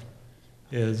TIF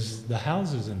is the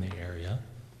houses in the area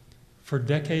for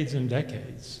decades and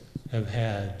decades have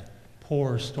had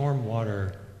poor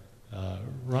stormwater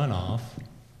runoff,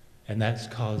 and that's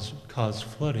caused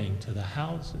flooding to the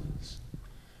houses.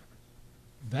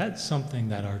 That's something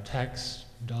that our tax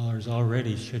dollars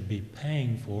already should be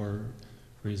paying for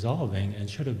resolving and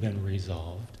should have been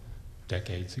resolved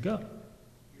decades ago.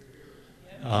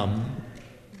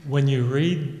 When you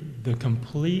read the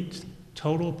complete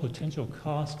total potential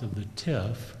cost of the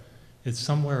TIF, it's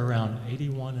somewhere around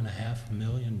 $81.5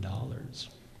 million.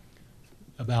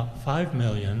 About $5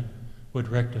 million would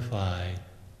rectify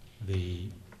the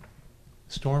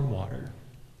stormwater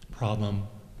problem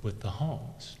with the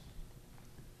homes.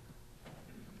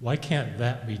 Why can't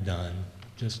that be done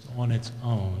just on its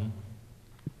own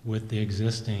with the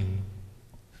existing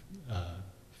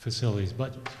facilities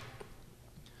budget?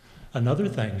 Another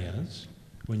thing is,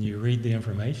 when you read the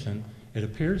information, it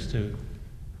appears to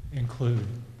include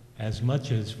as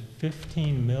much as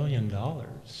 $15 million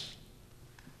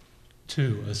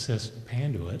to assist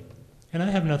Panduit. And I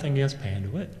have nothing against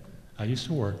Panduit. I used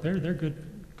to work there. They're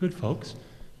good folks,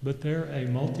 but they're a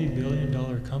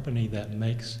multi-billion-dollar company that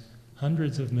makes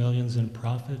hundreds of millions in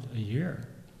profit a year,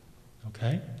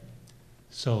 okay?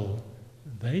 So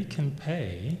they can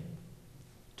pay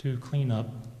to clean up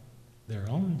their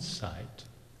own site.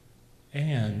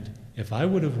 And if I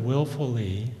would have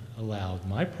willfully allowed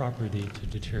my property to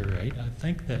deteriorate, I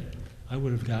think that I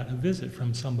would have got a visit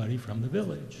from somebody from the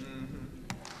village,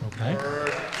 okay?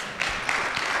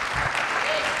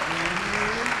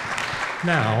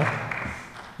 Now,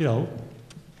 you know,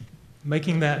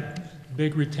 making that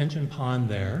big retention pond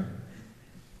there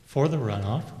for the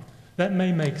runoff, that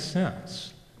may make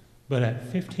sense. But at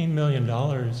 $15 million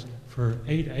for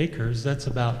 8 acres, that's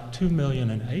about $2 million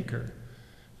an acre.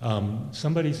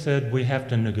 Somebody said we have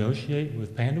to negotiate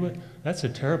with Panduit. That's a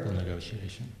terrible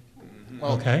negotiation.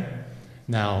 Okay?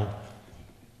 Now,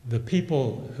 the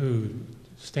people who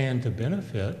stand to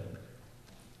benefit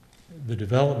the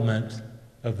development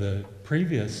of the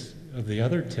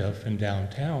other TIF in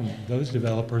downtown, those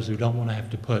developers who don't want to have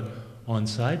to put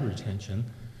on-site retention,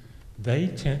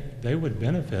 they would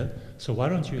benefit. So why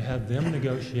don't you have them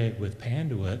negotiate with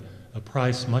Panduit a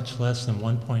price much less than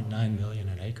 $1.9 million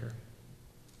an acre?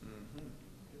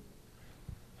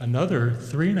 Another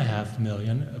 $3.5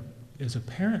 million is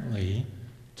apparently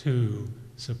to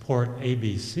support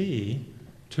ABC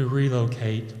to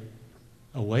relocate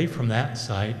away from that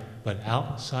site, but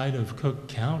outside of Cook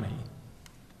County,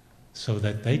 so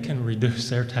that they can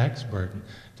reduce their tax burden.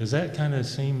 Does that kind of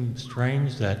seem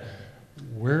strange that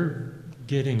we're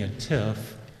getting a TIF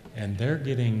and they're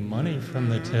getting money from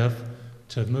the TIF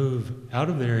to move out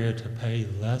of the area to pay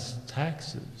less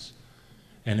taxes?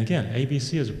 And again,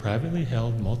 ABC is a privately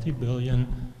held,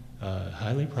 multi-billion,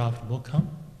 highly profitable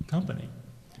company.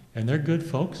 And they're good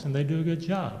folks and they do a good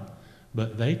job,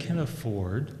 but they can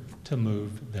afford to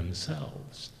move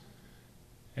themselves.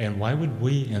 And why would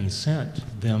we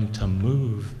incent them to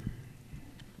move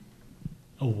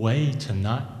away to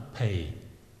not pay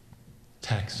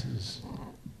taxes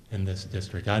in this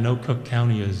district? I know Cook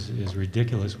County is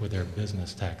ridiculous with their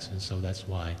business taxes, so that's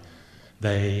why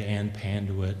they and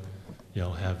Panduit,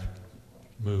 have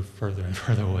moved further and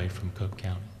further away from Cook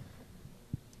County.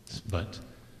 But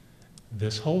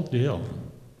this whole deal,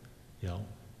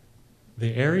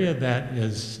 the area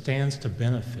that stands to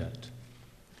benefit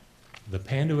the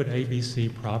Panduit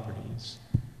ABC properties,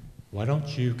 why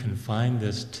don't you confine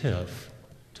this TIF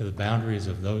to the boundaries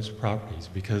of those properties?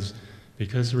 Because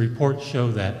the reports show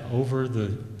that over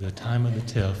the time of the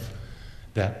TIF,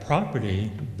 that property,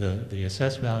 the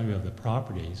assessed value of the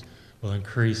properties will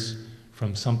increase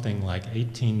from something like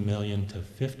 18 million to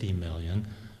 50 million,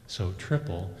 so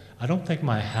triple. I don't think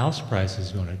my house price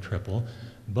is going to triple,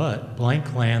 but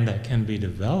blank land that can be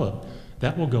developed,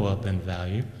 that will go up in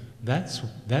value.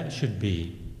 That should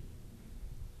be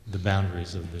the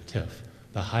boundaries of the TIF.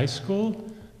 The high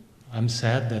school, I'm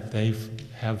sad that they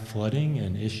have flooding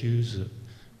and issues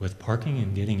with parking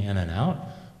and getting in and out,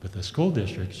 but the school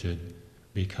district should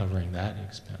be covering that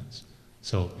expense.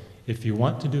 So if you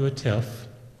want to do a TIF,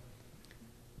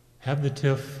 have the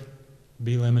TIF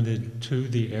be limited to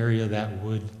the area that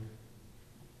would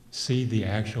see the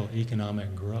actual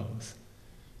economic growth.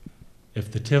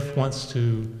 If the TIF wants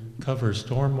to cover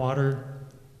stormwater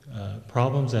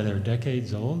problems that are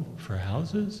decades old for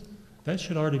houses, that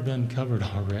should already been covered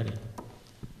already.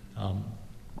 I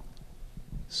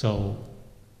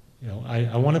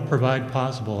want to provide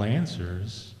possible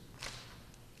answers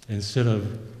instead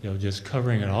of just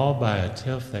covering it all by a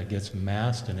TIF that gets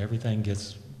masked and everything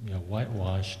gets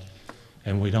whitewashed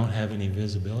and we don't have any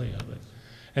visibility of it.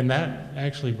 And that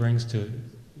actually brings a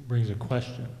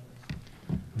question.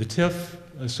 The TIF,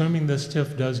 assuming this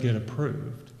TIF does get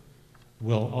approved,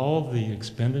 will all the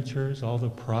expenditures, all the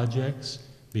projects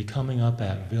be coming up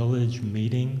at village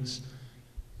meetings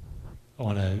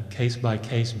on a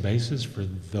case-by-case basis for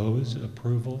those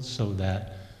approvals so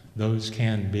that those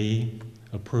can be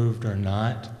approved or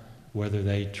not, whether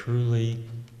they truly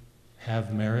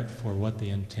have merit for what the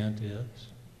intent is?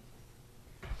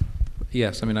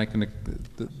 Yes, I mean,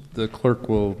 the clerk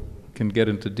can get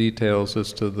into details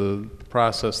as to the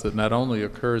process that not only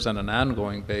occurs on an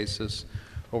ongoing basis.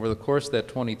 Over the course of that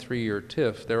 23-year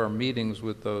TIF, there are meetings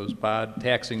with those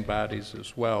taxing bodies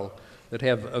as well that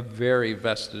have a very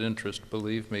vested interest,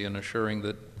 believe me, in assuring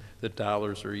that the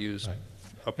dollars are used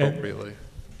appropriately.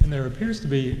 And there appears to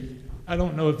be, I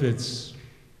don't know if it's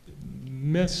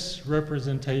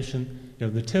misrepresentation,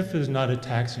 the TIF is not a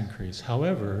tax increase.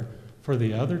 However, for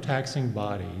the other taxing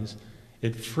bodies,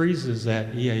 it freezes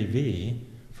that EAV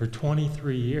for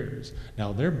 23 years.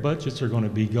 Now, their budgets are going to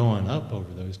be going up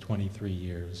over those 23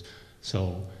 years.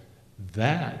 So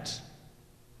that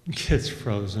gets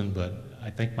frozen, but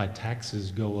I think my taxes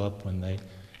go up I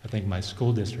think my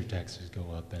school district taxes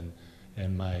go up and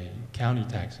my county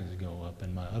taxes go up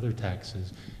and my other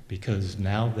taxes, because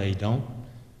now they don't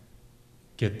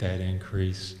get that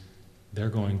increase. They're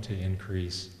going to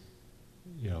increase,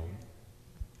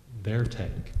 their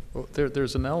take. Well,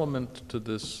 there's an element to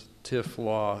this TIF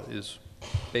law is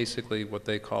basically what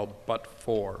they call but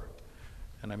for.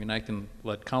 And I mean, I can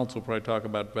let counsel probably talk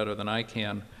about it better than I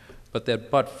can, but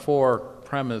that but for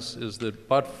premise is that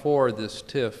but for this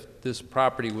TIF, this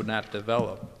property would not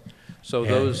develop. So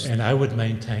And I would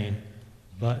maintain,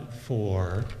 but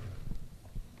for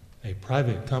a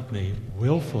private company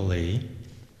willfully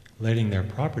letting their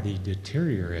property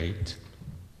deteriorate,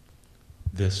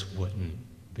 this wouldn't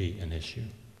be an issue.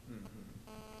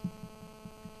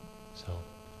 So,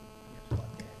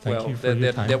 thank you for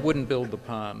your time. That wouldn't build the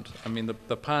pond. I mean,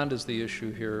 the pond is the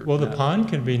issue here. Well, the pond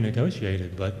can be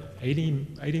negotiated, but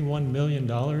 $81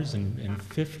 million and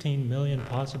 $15 million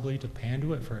possibly to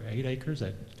Panduit for 8 acres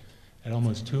at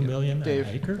almost $2 million Dave,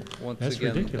 an acre? once That's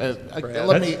again, ridiculous.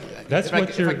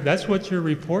 That's what your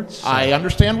report says. I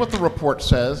understand what the report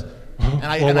says.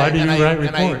 Why do you write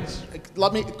reports?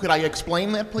 Could I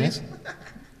explain that, please?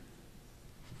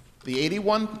 The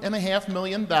 $81.5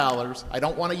 million, I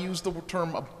don't want to use the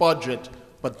term a budget,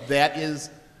 but that is,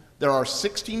 there are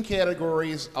 16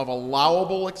 categories of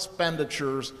allowable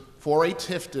expenditures for a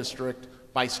TIF district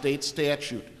by state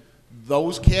statute.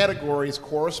 Those categories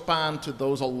correspond to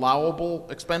those allowable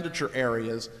expenditure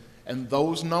areas, and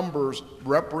those numbers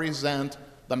represent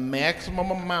the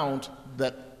maximum amount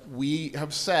that we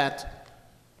have set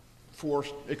for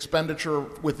expenditure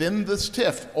within this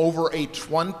TIF over a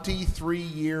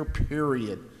 23-year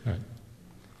period. Right.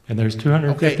 And there's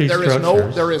 250 Okay,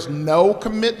 structures. there is no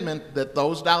commitment that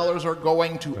those dollars are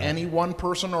going to any one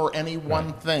person or any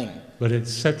one thing. But it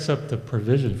sets up the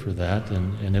provision for that,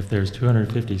 and if there's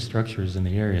 250 structures in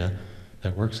the area,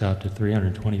 that works out to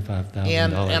 $325,000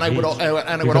 And I would each. and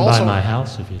I You would can buy also my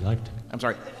house if you'd like to. I'm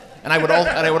sorry. And I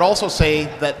would also say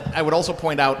that I would also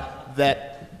point out that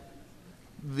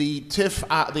the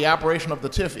TIF, the operation of the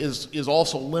TIF is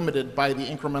also limited by the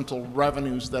incremental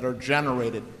revenues that are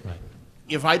generated. Right.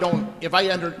 If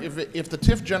the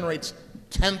TIF generates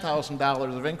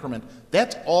 $10,000 of increment,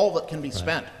 that's all that can be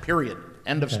spent. Period.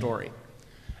 End of story.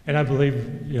 And I believe,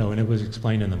 and it was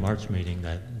explained in the March meeting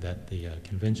that the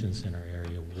convention center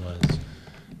area was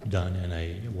done in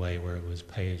a way where it was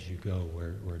pay as you go,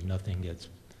 where nothing gets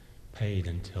paid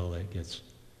until it gets,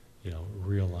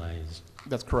 realized.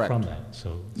 That's correct. From that.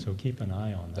 So keep an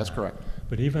eye on that. That's correct.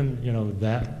 But even,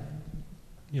 that,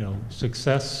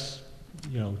 success,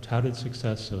 touted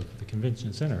success of the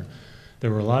convention center,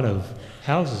 there were a lot of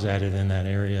houses added in that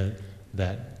area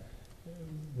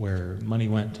where money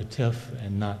went to TIF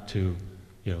and not to,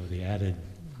 the added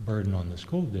burden on the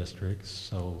school districts.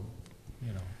 So,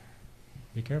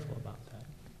 be careful about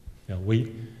that.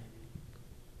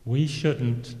 We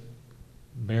shouldn't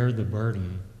bear the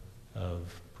burden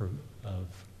of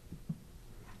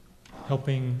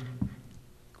helping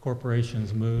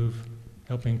corporations move,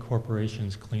 helping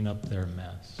corporations clean up their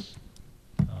mess.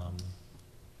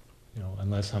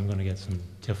 Unless I'm going to get some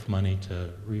TIF money to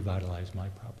revitalize my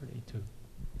property too.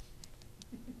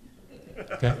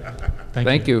 Okay.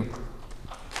 Thank you.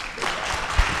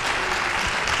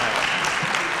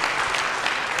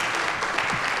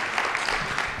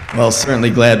 Well,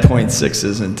 certainly glad point 6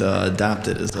 isn't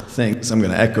adopted as a thing, so I'm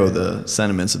going to echo the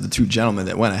sentiments of the two gentlemen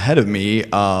that went ahead of me.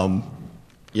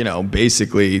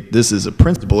 Basically, this is a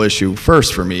principal issue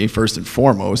first for me, first and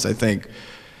foremost. I think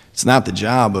it's not the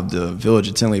job of the Village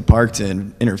of Tinley Park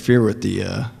to interfere with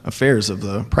the affairs of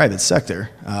the private sector.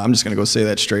 I'm just going to go say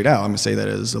that straight out. I'm going to say that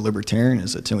as a libertarian,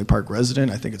 as a Tinley Park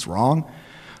resident. I think it's wrong.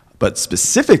 But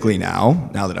specifically now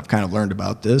that I've kind of learned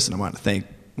about this, and I want to thank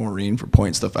Maureen for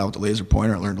pointing stuff out with the laser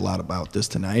pointer. I learned a lot about this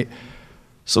tonight.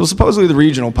 So supposedly the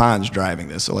regional pond's driving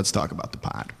this, so let's talk about the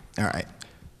pond. All right.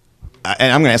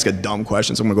 And I'm going to ask a dumb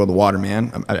question, so I'm going to go to the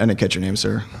waterman. I didn't catch your name,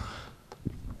 sir.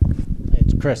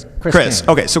 It's Chris. Chris.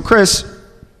 Okay, so Chris,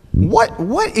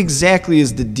 what exactly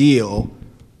is the deal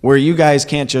where you guys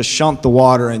can't just shunt the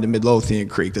water into Midlothian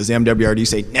Creek? Does the MWRD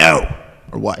say no,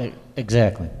 or what?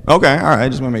 Exactly. Okay, all right, I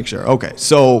just want to make sure. Okay,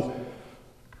 so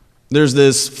there's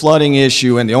this flooding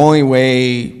issue, and the only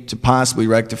way to possibly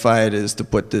rectify it is to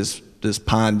put this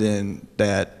pond in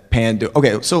that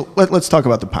Okay, so let's talk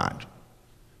about the pond.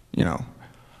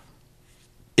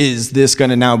 Is this going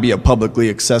to now be a publicly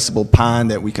accessible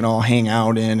pond that we can all hang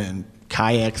out in and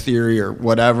kayak theory or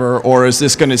whatever? Or is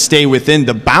this going to stay within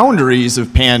the boundaries of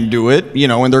Panduit,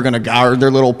 and they're going to guard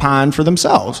their little pond for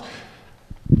themselves?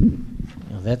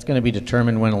 That's going to be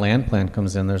determined when a land plan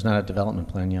comes in. There's not a development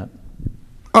plan yet.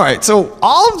 All right, so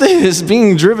all of this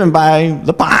being driven by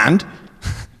the pond,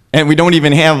 and we don't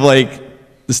even have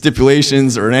the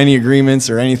stipulations or any agreements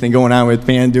or anything going on with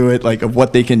Panduit, of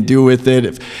what they can do with it,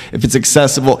 if it's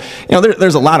accessible.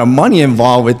 There's a lot of money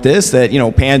involved with this that,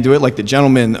 Panduit, like the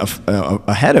gentleman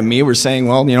ahead of me, were saying,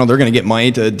 well, they're going to get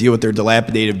money to deal with their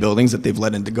dilapidated buildings that they've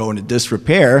let into go into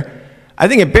disrepair. I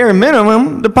think at bare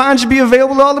minimum, the pond should be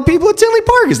available to all the people at Tinley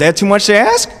Park. Is that too much to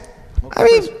ask?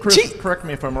 Chris, correct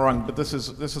me if I'm wrong, but this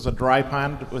is a dry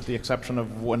pond with the exception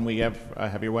of when we have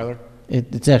heavy weather?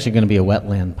 It's actually going to be a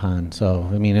wetland pond, so,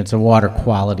 it's a water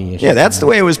quality issue. Yeah, that's the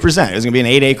way it was presented. It was going to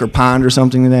be an 8-acre pond or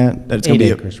something like that. It's 8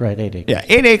 acres, right, 8 acres. Yeah,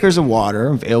 8 acres of water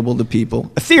available to people.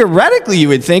 Theoretically, you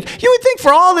would think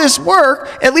for all this work,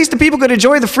 at least the people could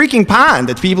enjoy the freaking pond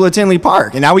at the people at Tinley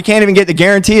Park, and now we can't even get the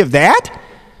guarantee of that?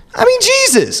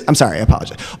 Jesus. I'm sorry, I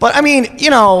apologize. But, it's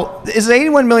an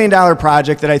 $81 million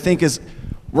project that I think is,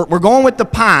 we're going with the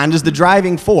pond as the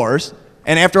driving force,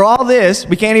 and after all this,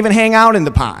 we can't even hang out in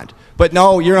the pond. But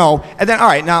no, and then, all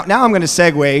right, now I'm going to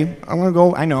segue. I'm going to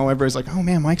go, I know, everybody's like, oh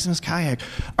man, Mike's in his kayak.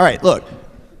 All right, look,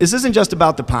 this isn't just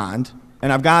about the pond,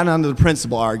 and I've gotten onto the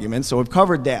principal argument, so we've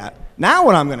covered that. Now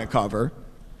what I'm going to cover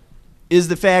is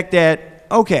the fact that,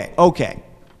 okay,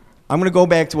 I'm going to go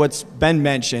back to what's been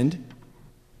mentioned.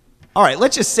 All right,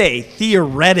 let's just say,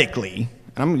 theoretically,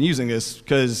 and I'm using this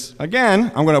because,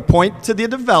 again, I'm going to point to the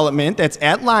development that's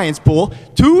at Lions Pool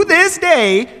to this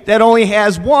day that only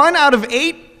has 1 out of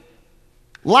 8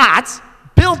 lots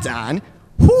built on.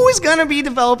 Who is going to be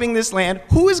developing this land?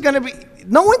 Who is going to be?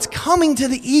 No one's coming to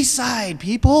the east side,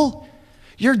 people.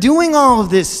 You're doing all of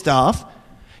this stuff.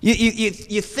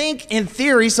 You think, in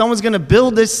theory, someone's going to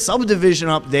build this subdivision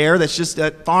up there that's just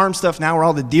that farm stuff now where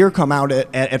all the deer come out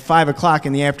at 5 o'clock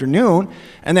in the afternoon,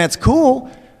 and that's cool.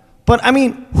 But, I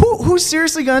mean, who's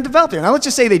seriously going to develop there? Now, let's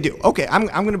just say they do. Okay, I'm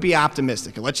going to be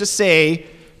optimistic. Let's just say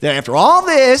that after all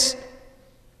this,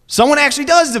 someone actually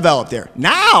does develop there.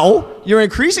 Now, you're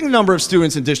increasing the number of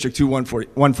students in District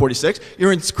 146.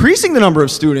 You're increasing the number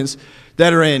of students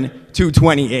that are in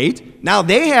 228. Now,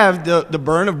 they have the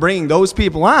burden of bringing those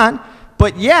people on,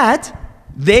 but yet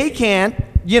they can't,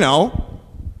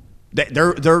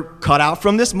 they're cut out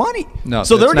from this money. No,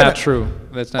 so that's not true.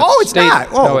 That's not. Oh, it's not.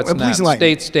 Oh, no, it's please not. enlighten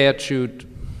me. State statute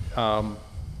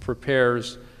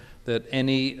prepares that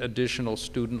any additional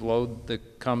student load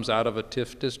that comes out of a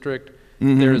TIF district,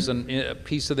 there's a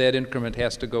piece of that increment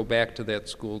has to go back to that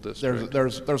school district.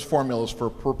 There's formulas for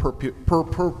per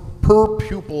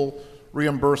pupil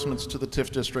reimbursements to the TIF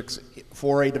districts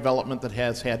for a development that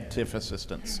has had TIF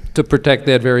assistance. To protect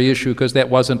that very issue, because that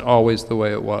wasn't always the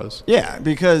way it was. Yeah,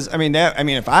 because,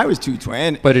 if I was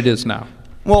 220. But it is now.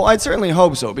 Well, I'd certainly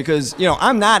hope so, because,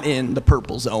 I'm not in the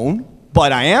purple zone,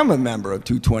 but I am a member of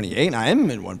 228, and I am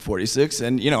in 146,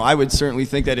 and, I would certainly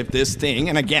think that if this thing,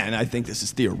 and again, I think this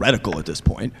is theoretical at this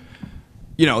point,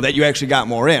 that you actually got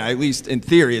more in. At least in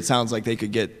theory, it sounds like they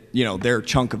could get, their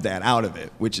chunk of that out of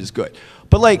it, which is good.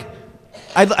 But,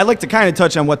 I'd like to kind of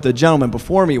touch on what the gentleman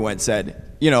before me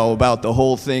said, about the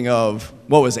whole thing of,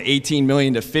 what was it, 18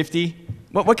 million to 50?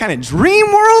 What kind of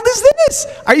dream world is this?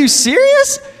 Are you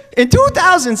serious? In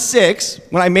 2006,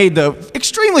 when I made the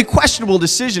extremely questionable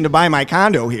decision to buy my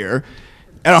condo here,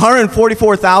 at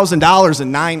 $144,000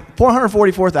 and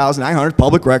 $444,900,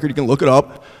 public record, you can look it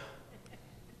up.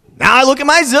 Now I look at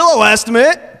my Zillow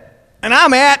estimate, and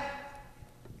I'm at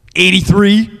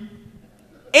 83.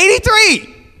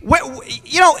 83! What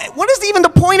is even the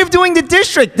point of doing the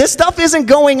district? This stuff isn't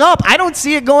going up. I don't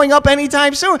see it going up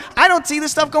anytime soon. I don't see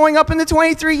this stuff going up in the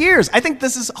 23 years. I think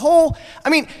this is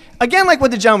again, like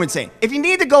what the gentleman's saying, if you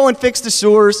need to go and fix the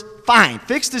sewers, fine,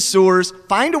 fix the sewers,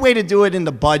 find a way to do it in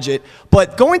the budget,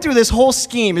 but going through this whole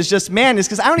scheme is just madness,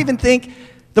 because I don't even think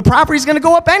the property's going to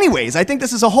go up anyways. I think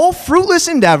this is a whole fruitless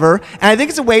endeavor, and I think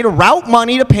it's a way to route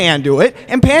money to Panduit,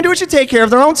 and Panduit should take care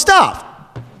of their own stuff.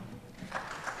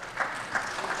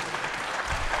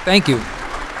 Thank you.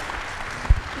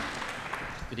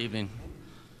 Good evening.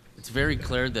 It's very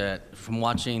clear that from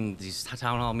watching these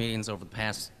town hall meetings over the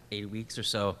past 8 weeks or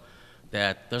so,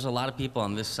 that there's a lot of people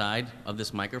on this side of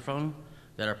this microphone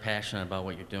that are passionate about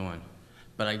what you're doing.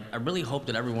 But I really hope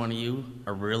that every one of you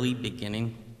are really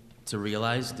beginning to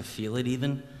realize, to feel it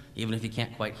even if you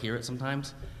can't quite hear it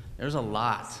sometimes. There's a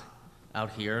lot out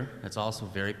here that's also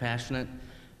very passionate,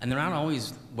 and they're not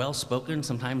always well-spoken.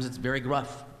 Sometimes it's very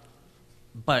gruff.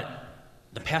 But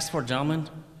the past 4 gentlemen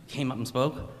came up and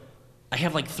spoke. I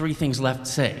have 3 things left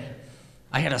to say.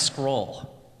 I had to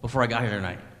scroll before I got here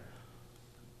tonight.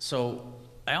 So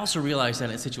I also realized that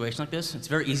in a situation like this, it's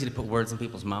very easy to put words in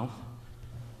people's mouth.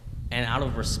 And out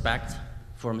of respect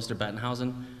for Mr.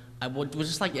 Bettenhausen, I would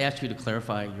just like to ask you to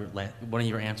clarify one of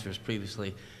your answers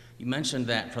previously. You mentioned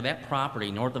that for that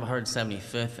property north of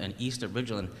 175th and east of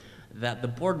Ridgeland, that the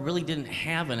board really didn't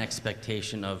have an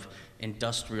expectation of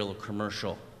industrial or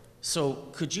commercial. So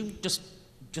could you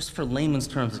just for layman's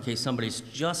terms, in case somebody's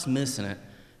just missing it,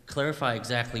 clarify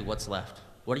exactly what's left?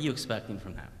 What are you expecting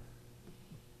from that?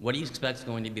 What do you expect is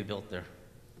going to be built there?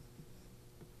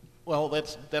 Well,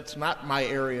 that's not my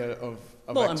area of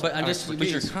but I'm just, with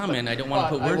your comment, I don't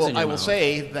want to put words in your mouth. I will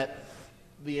say that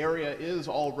the area is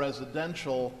all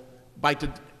residential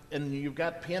and you've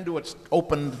got Panduit's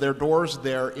opened their doors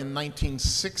there in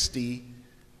 1960.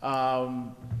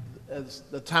 As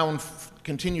the town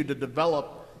continued to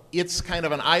develop, it's kind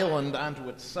of an island unto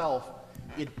itself.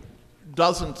 It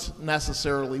doesn't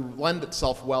necessarily lend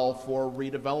itself well for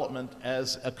redevelopment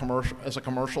as a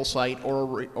commercial site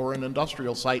or an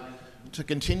industrial site to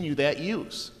continue that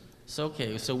use. So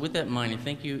so with that in mind, and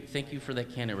thank you for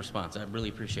that candid response. I really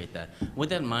appreciate that. With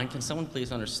that in mind, can someone please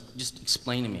just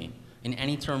explain to me, in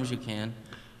any terms you can,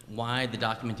 why the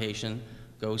documentation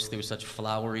goes through such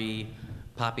flowery,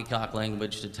 poppycock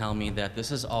language to tell me that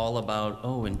this is all about,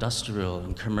 industrial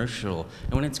and commercial,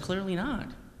 and when it's clearly not.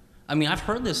 I mean, I've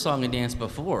heard this song and dance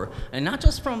before, and not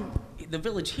just from the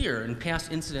village here and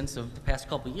past incidents of the past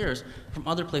couple of years, from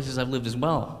other places I've lived as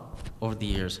well over the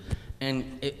years. And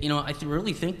you know, I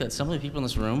really think that some of the people in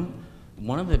this room,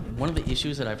 one of the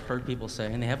issues that I've heard people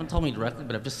say, and they haven't told me directly,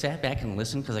 but I've just sat back and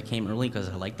listened because I came early because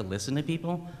I like to listen to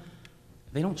people.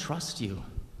 They don't trust you.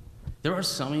 There are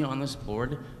some of you on this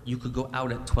board, you could go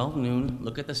out at 12 noon,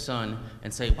 look at the sun,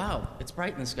 and say, wow, it's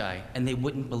bright in the sky, and they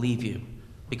wouldn't believe you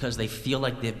because they feel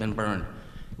like they've been burned.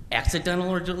 Accidental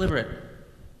or deliberate,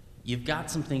 you've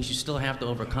got some things you still have to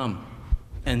overcome.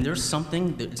 And there's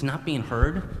something that's not being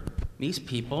heard. These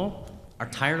people are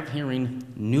tired of hearing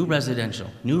new residential,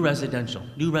 new residential,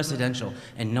 new residential,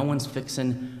 and no one's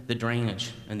fixing the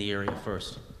drainage in the area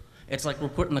first. It's like we're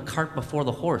putting the cart before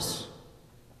the horse.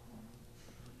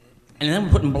 And then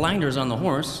we're putting blinders on the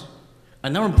horse,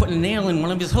 and then we're putting a nail in one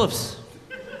of his hoofs.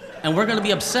 And we're gonna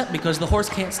be upset because the horse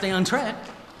can't stay on track.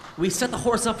 We set the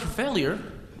horse up for failure.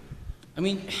 I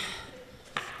mean,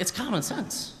 it's common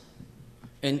sense.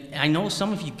 And I know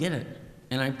some of you get it,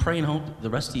 and I pray and hope the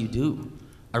rest of you do.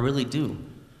 I really do.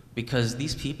 Because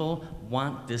these people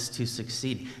want this to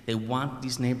succeed. They want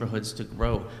these neighborhoods to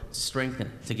grow, to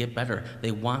strengthen, to get better.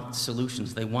 They want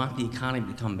solutions. They want the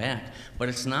economy to come back. But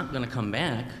it's not gonna come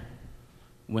back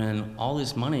when all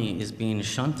this money is being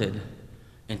shunted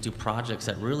into projects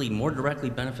that really more directly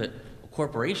benefit a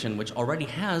corporation which already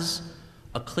has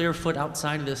a clear foot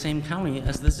outside of the same county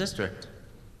as this district.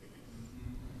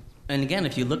 And again,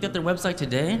 if you look at their website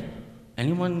today,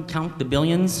 anyone count the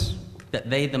billions that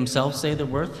they themselves say they're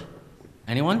worth?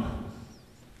 Anyone?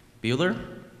 Bueller?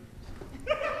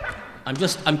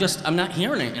 I'm not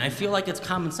hearing it, and I feel like it's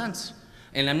common sense.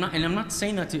 And I'm not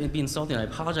saying that to be insulting. I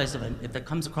apologize if that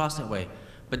comes across that way.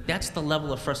 But that's the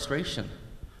level of frustration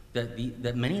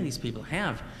that many of these people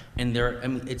have, and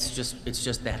it's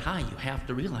just that high. You have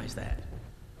to realize that.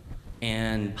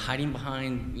 And hiding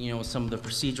behind, you know, some of the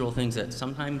procedural things that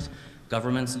sometimes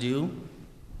governments do,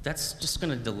 that's just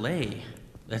going to delay.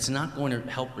 That's not going to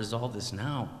help resolve this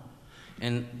now.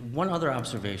 And one other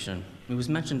observation, it was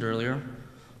mentioned earlier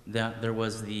that there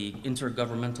was the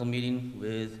intergovernmental meeting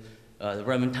with the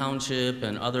Redmond Township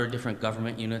and other different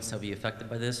government units that will be affected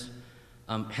by this.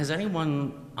 Has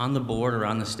anyone on the board or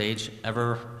on the stage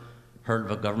ever heard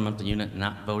of a governmental unit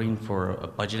not voting for a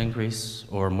budget increase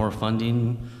or more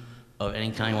funding of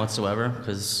any kind whatsoever?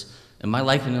 Because in my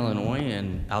life in Illinois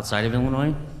and outside of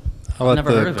Illinois, I'll let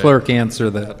the clerk answer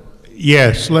that.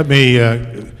 Yes, let me,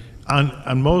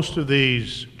 on most of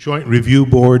these joint review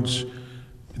boards,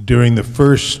 during the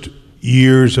first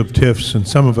years of TIFs, and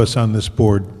some of us on this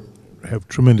board have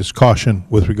tremendous caution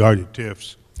with regard to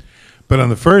TIFs, but on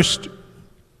the first,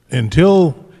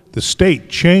 until the state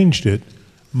changed it,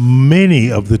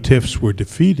 many of the TIFs were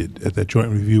defeated at that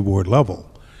joint review board level.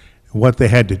 What they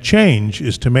had to change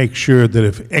is to make sure that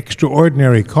if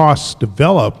extraordinary costs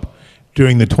develop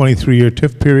during the 23-year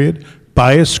TIF period,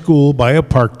 by a school, by a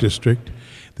park district,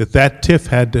 that TIF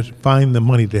had to find the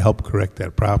money to help correct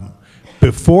that problem.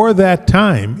 Before that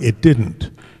time, it didn't.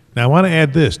 Now I want to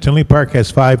add this, Tinley Park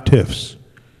has 5 TIFs.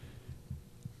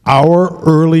 Our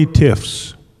early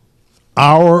TIFs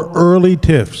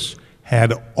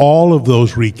had all of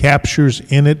those recaptures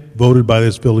in it, voted by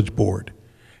this village board.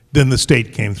 Then the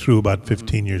state came through about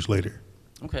 15 years later.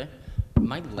 Okay.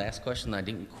 My last question, I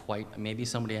didn't quite, maybe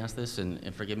somebody asked this,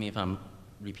 and forgive me if I'm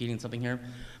repeating something here,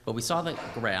 but we saw that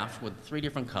graph with 3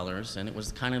 different colors, and it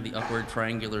was kind of the upward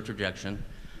triangular projection.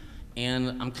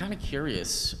 And I'm kind of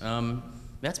curious,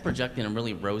 that's projecting a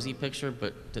really rosy picture,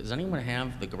 but does anyone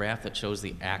have the graph that shows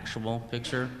the actual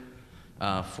picture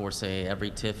for, say,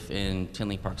 every TIF in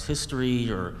Tinley Park's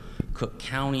history, or Cook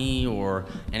County, or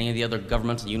any of the other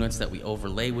governmental units that we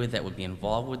overlay with that would be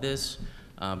involved with this?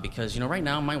 Because, you know, right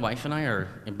now my wife and I are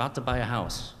about to buy a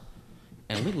house,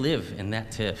 and we live in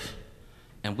that TIF.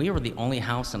 And we were the only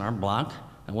house in our block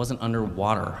that wasn't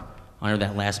underwater under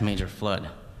that last major flood.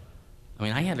 I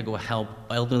mean, I had to go help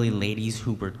elderly ladies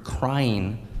who were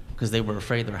crying because they were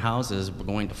afraid their houses were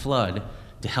going to flood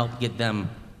to help get them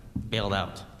bailed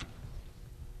out.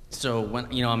 So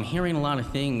when, you know, I'm hearing a lot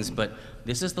of things, but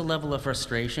this is the level of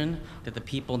frustration that the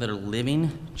people that are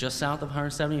living just south of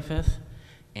 175th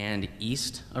and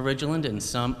east of Ridgeland and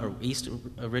some, or east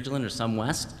of Ridgeland or some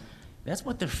west, that's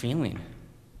what they're feeling.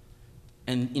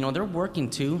 And you know, they're working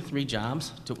 2-3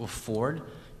 jobs to afford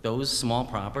those small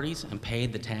properties and pay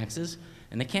the taxes,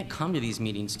 and they can't come to these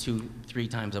meetings 2-3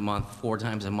 times a month, 4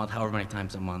 times a month, however many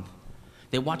times a month.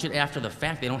 They watch it after the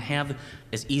fact. They don't have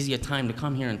as easy a time to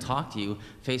come here and talk to you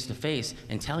face to face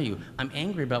and tell you, I'm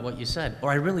angry about what you said,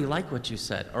 or I really like what you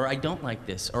said, or I don't like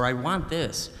this, or I want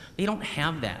this. They don't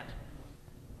have that.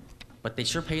 but they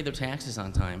sure pay their taxes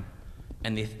on time.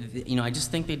 And you know, I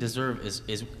just think they deserve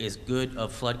as good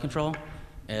of flood control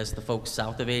as the folks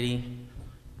south of 80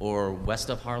 or west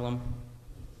of Harlem.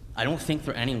 I don't think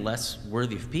they're any less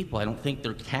worthy of people. I don't think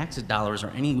their tax dollars are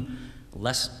any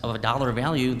less of a dollar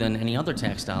value than any other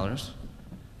tax dollars.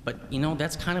 But you know,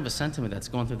 that's kind of a sentiment that's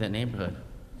going through that neighborhood.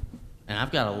 And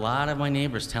I've got a lot of my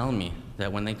neighbors telling me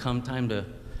that when they come time to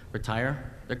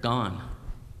retire, they're gone.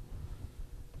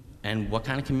 And what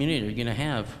kind of community are you gonna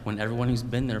have when everyone who's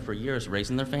been there for years,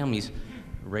 raising their families,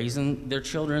 raising their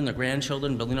children, their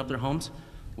grandchildren, building up their homes,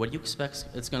 what do you expect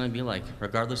it's gonna be like,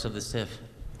 regardless of this TIF?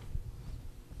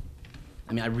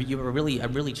 I mean, I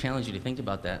really challenge you to think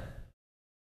about that.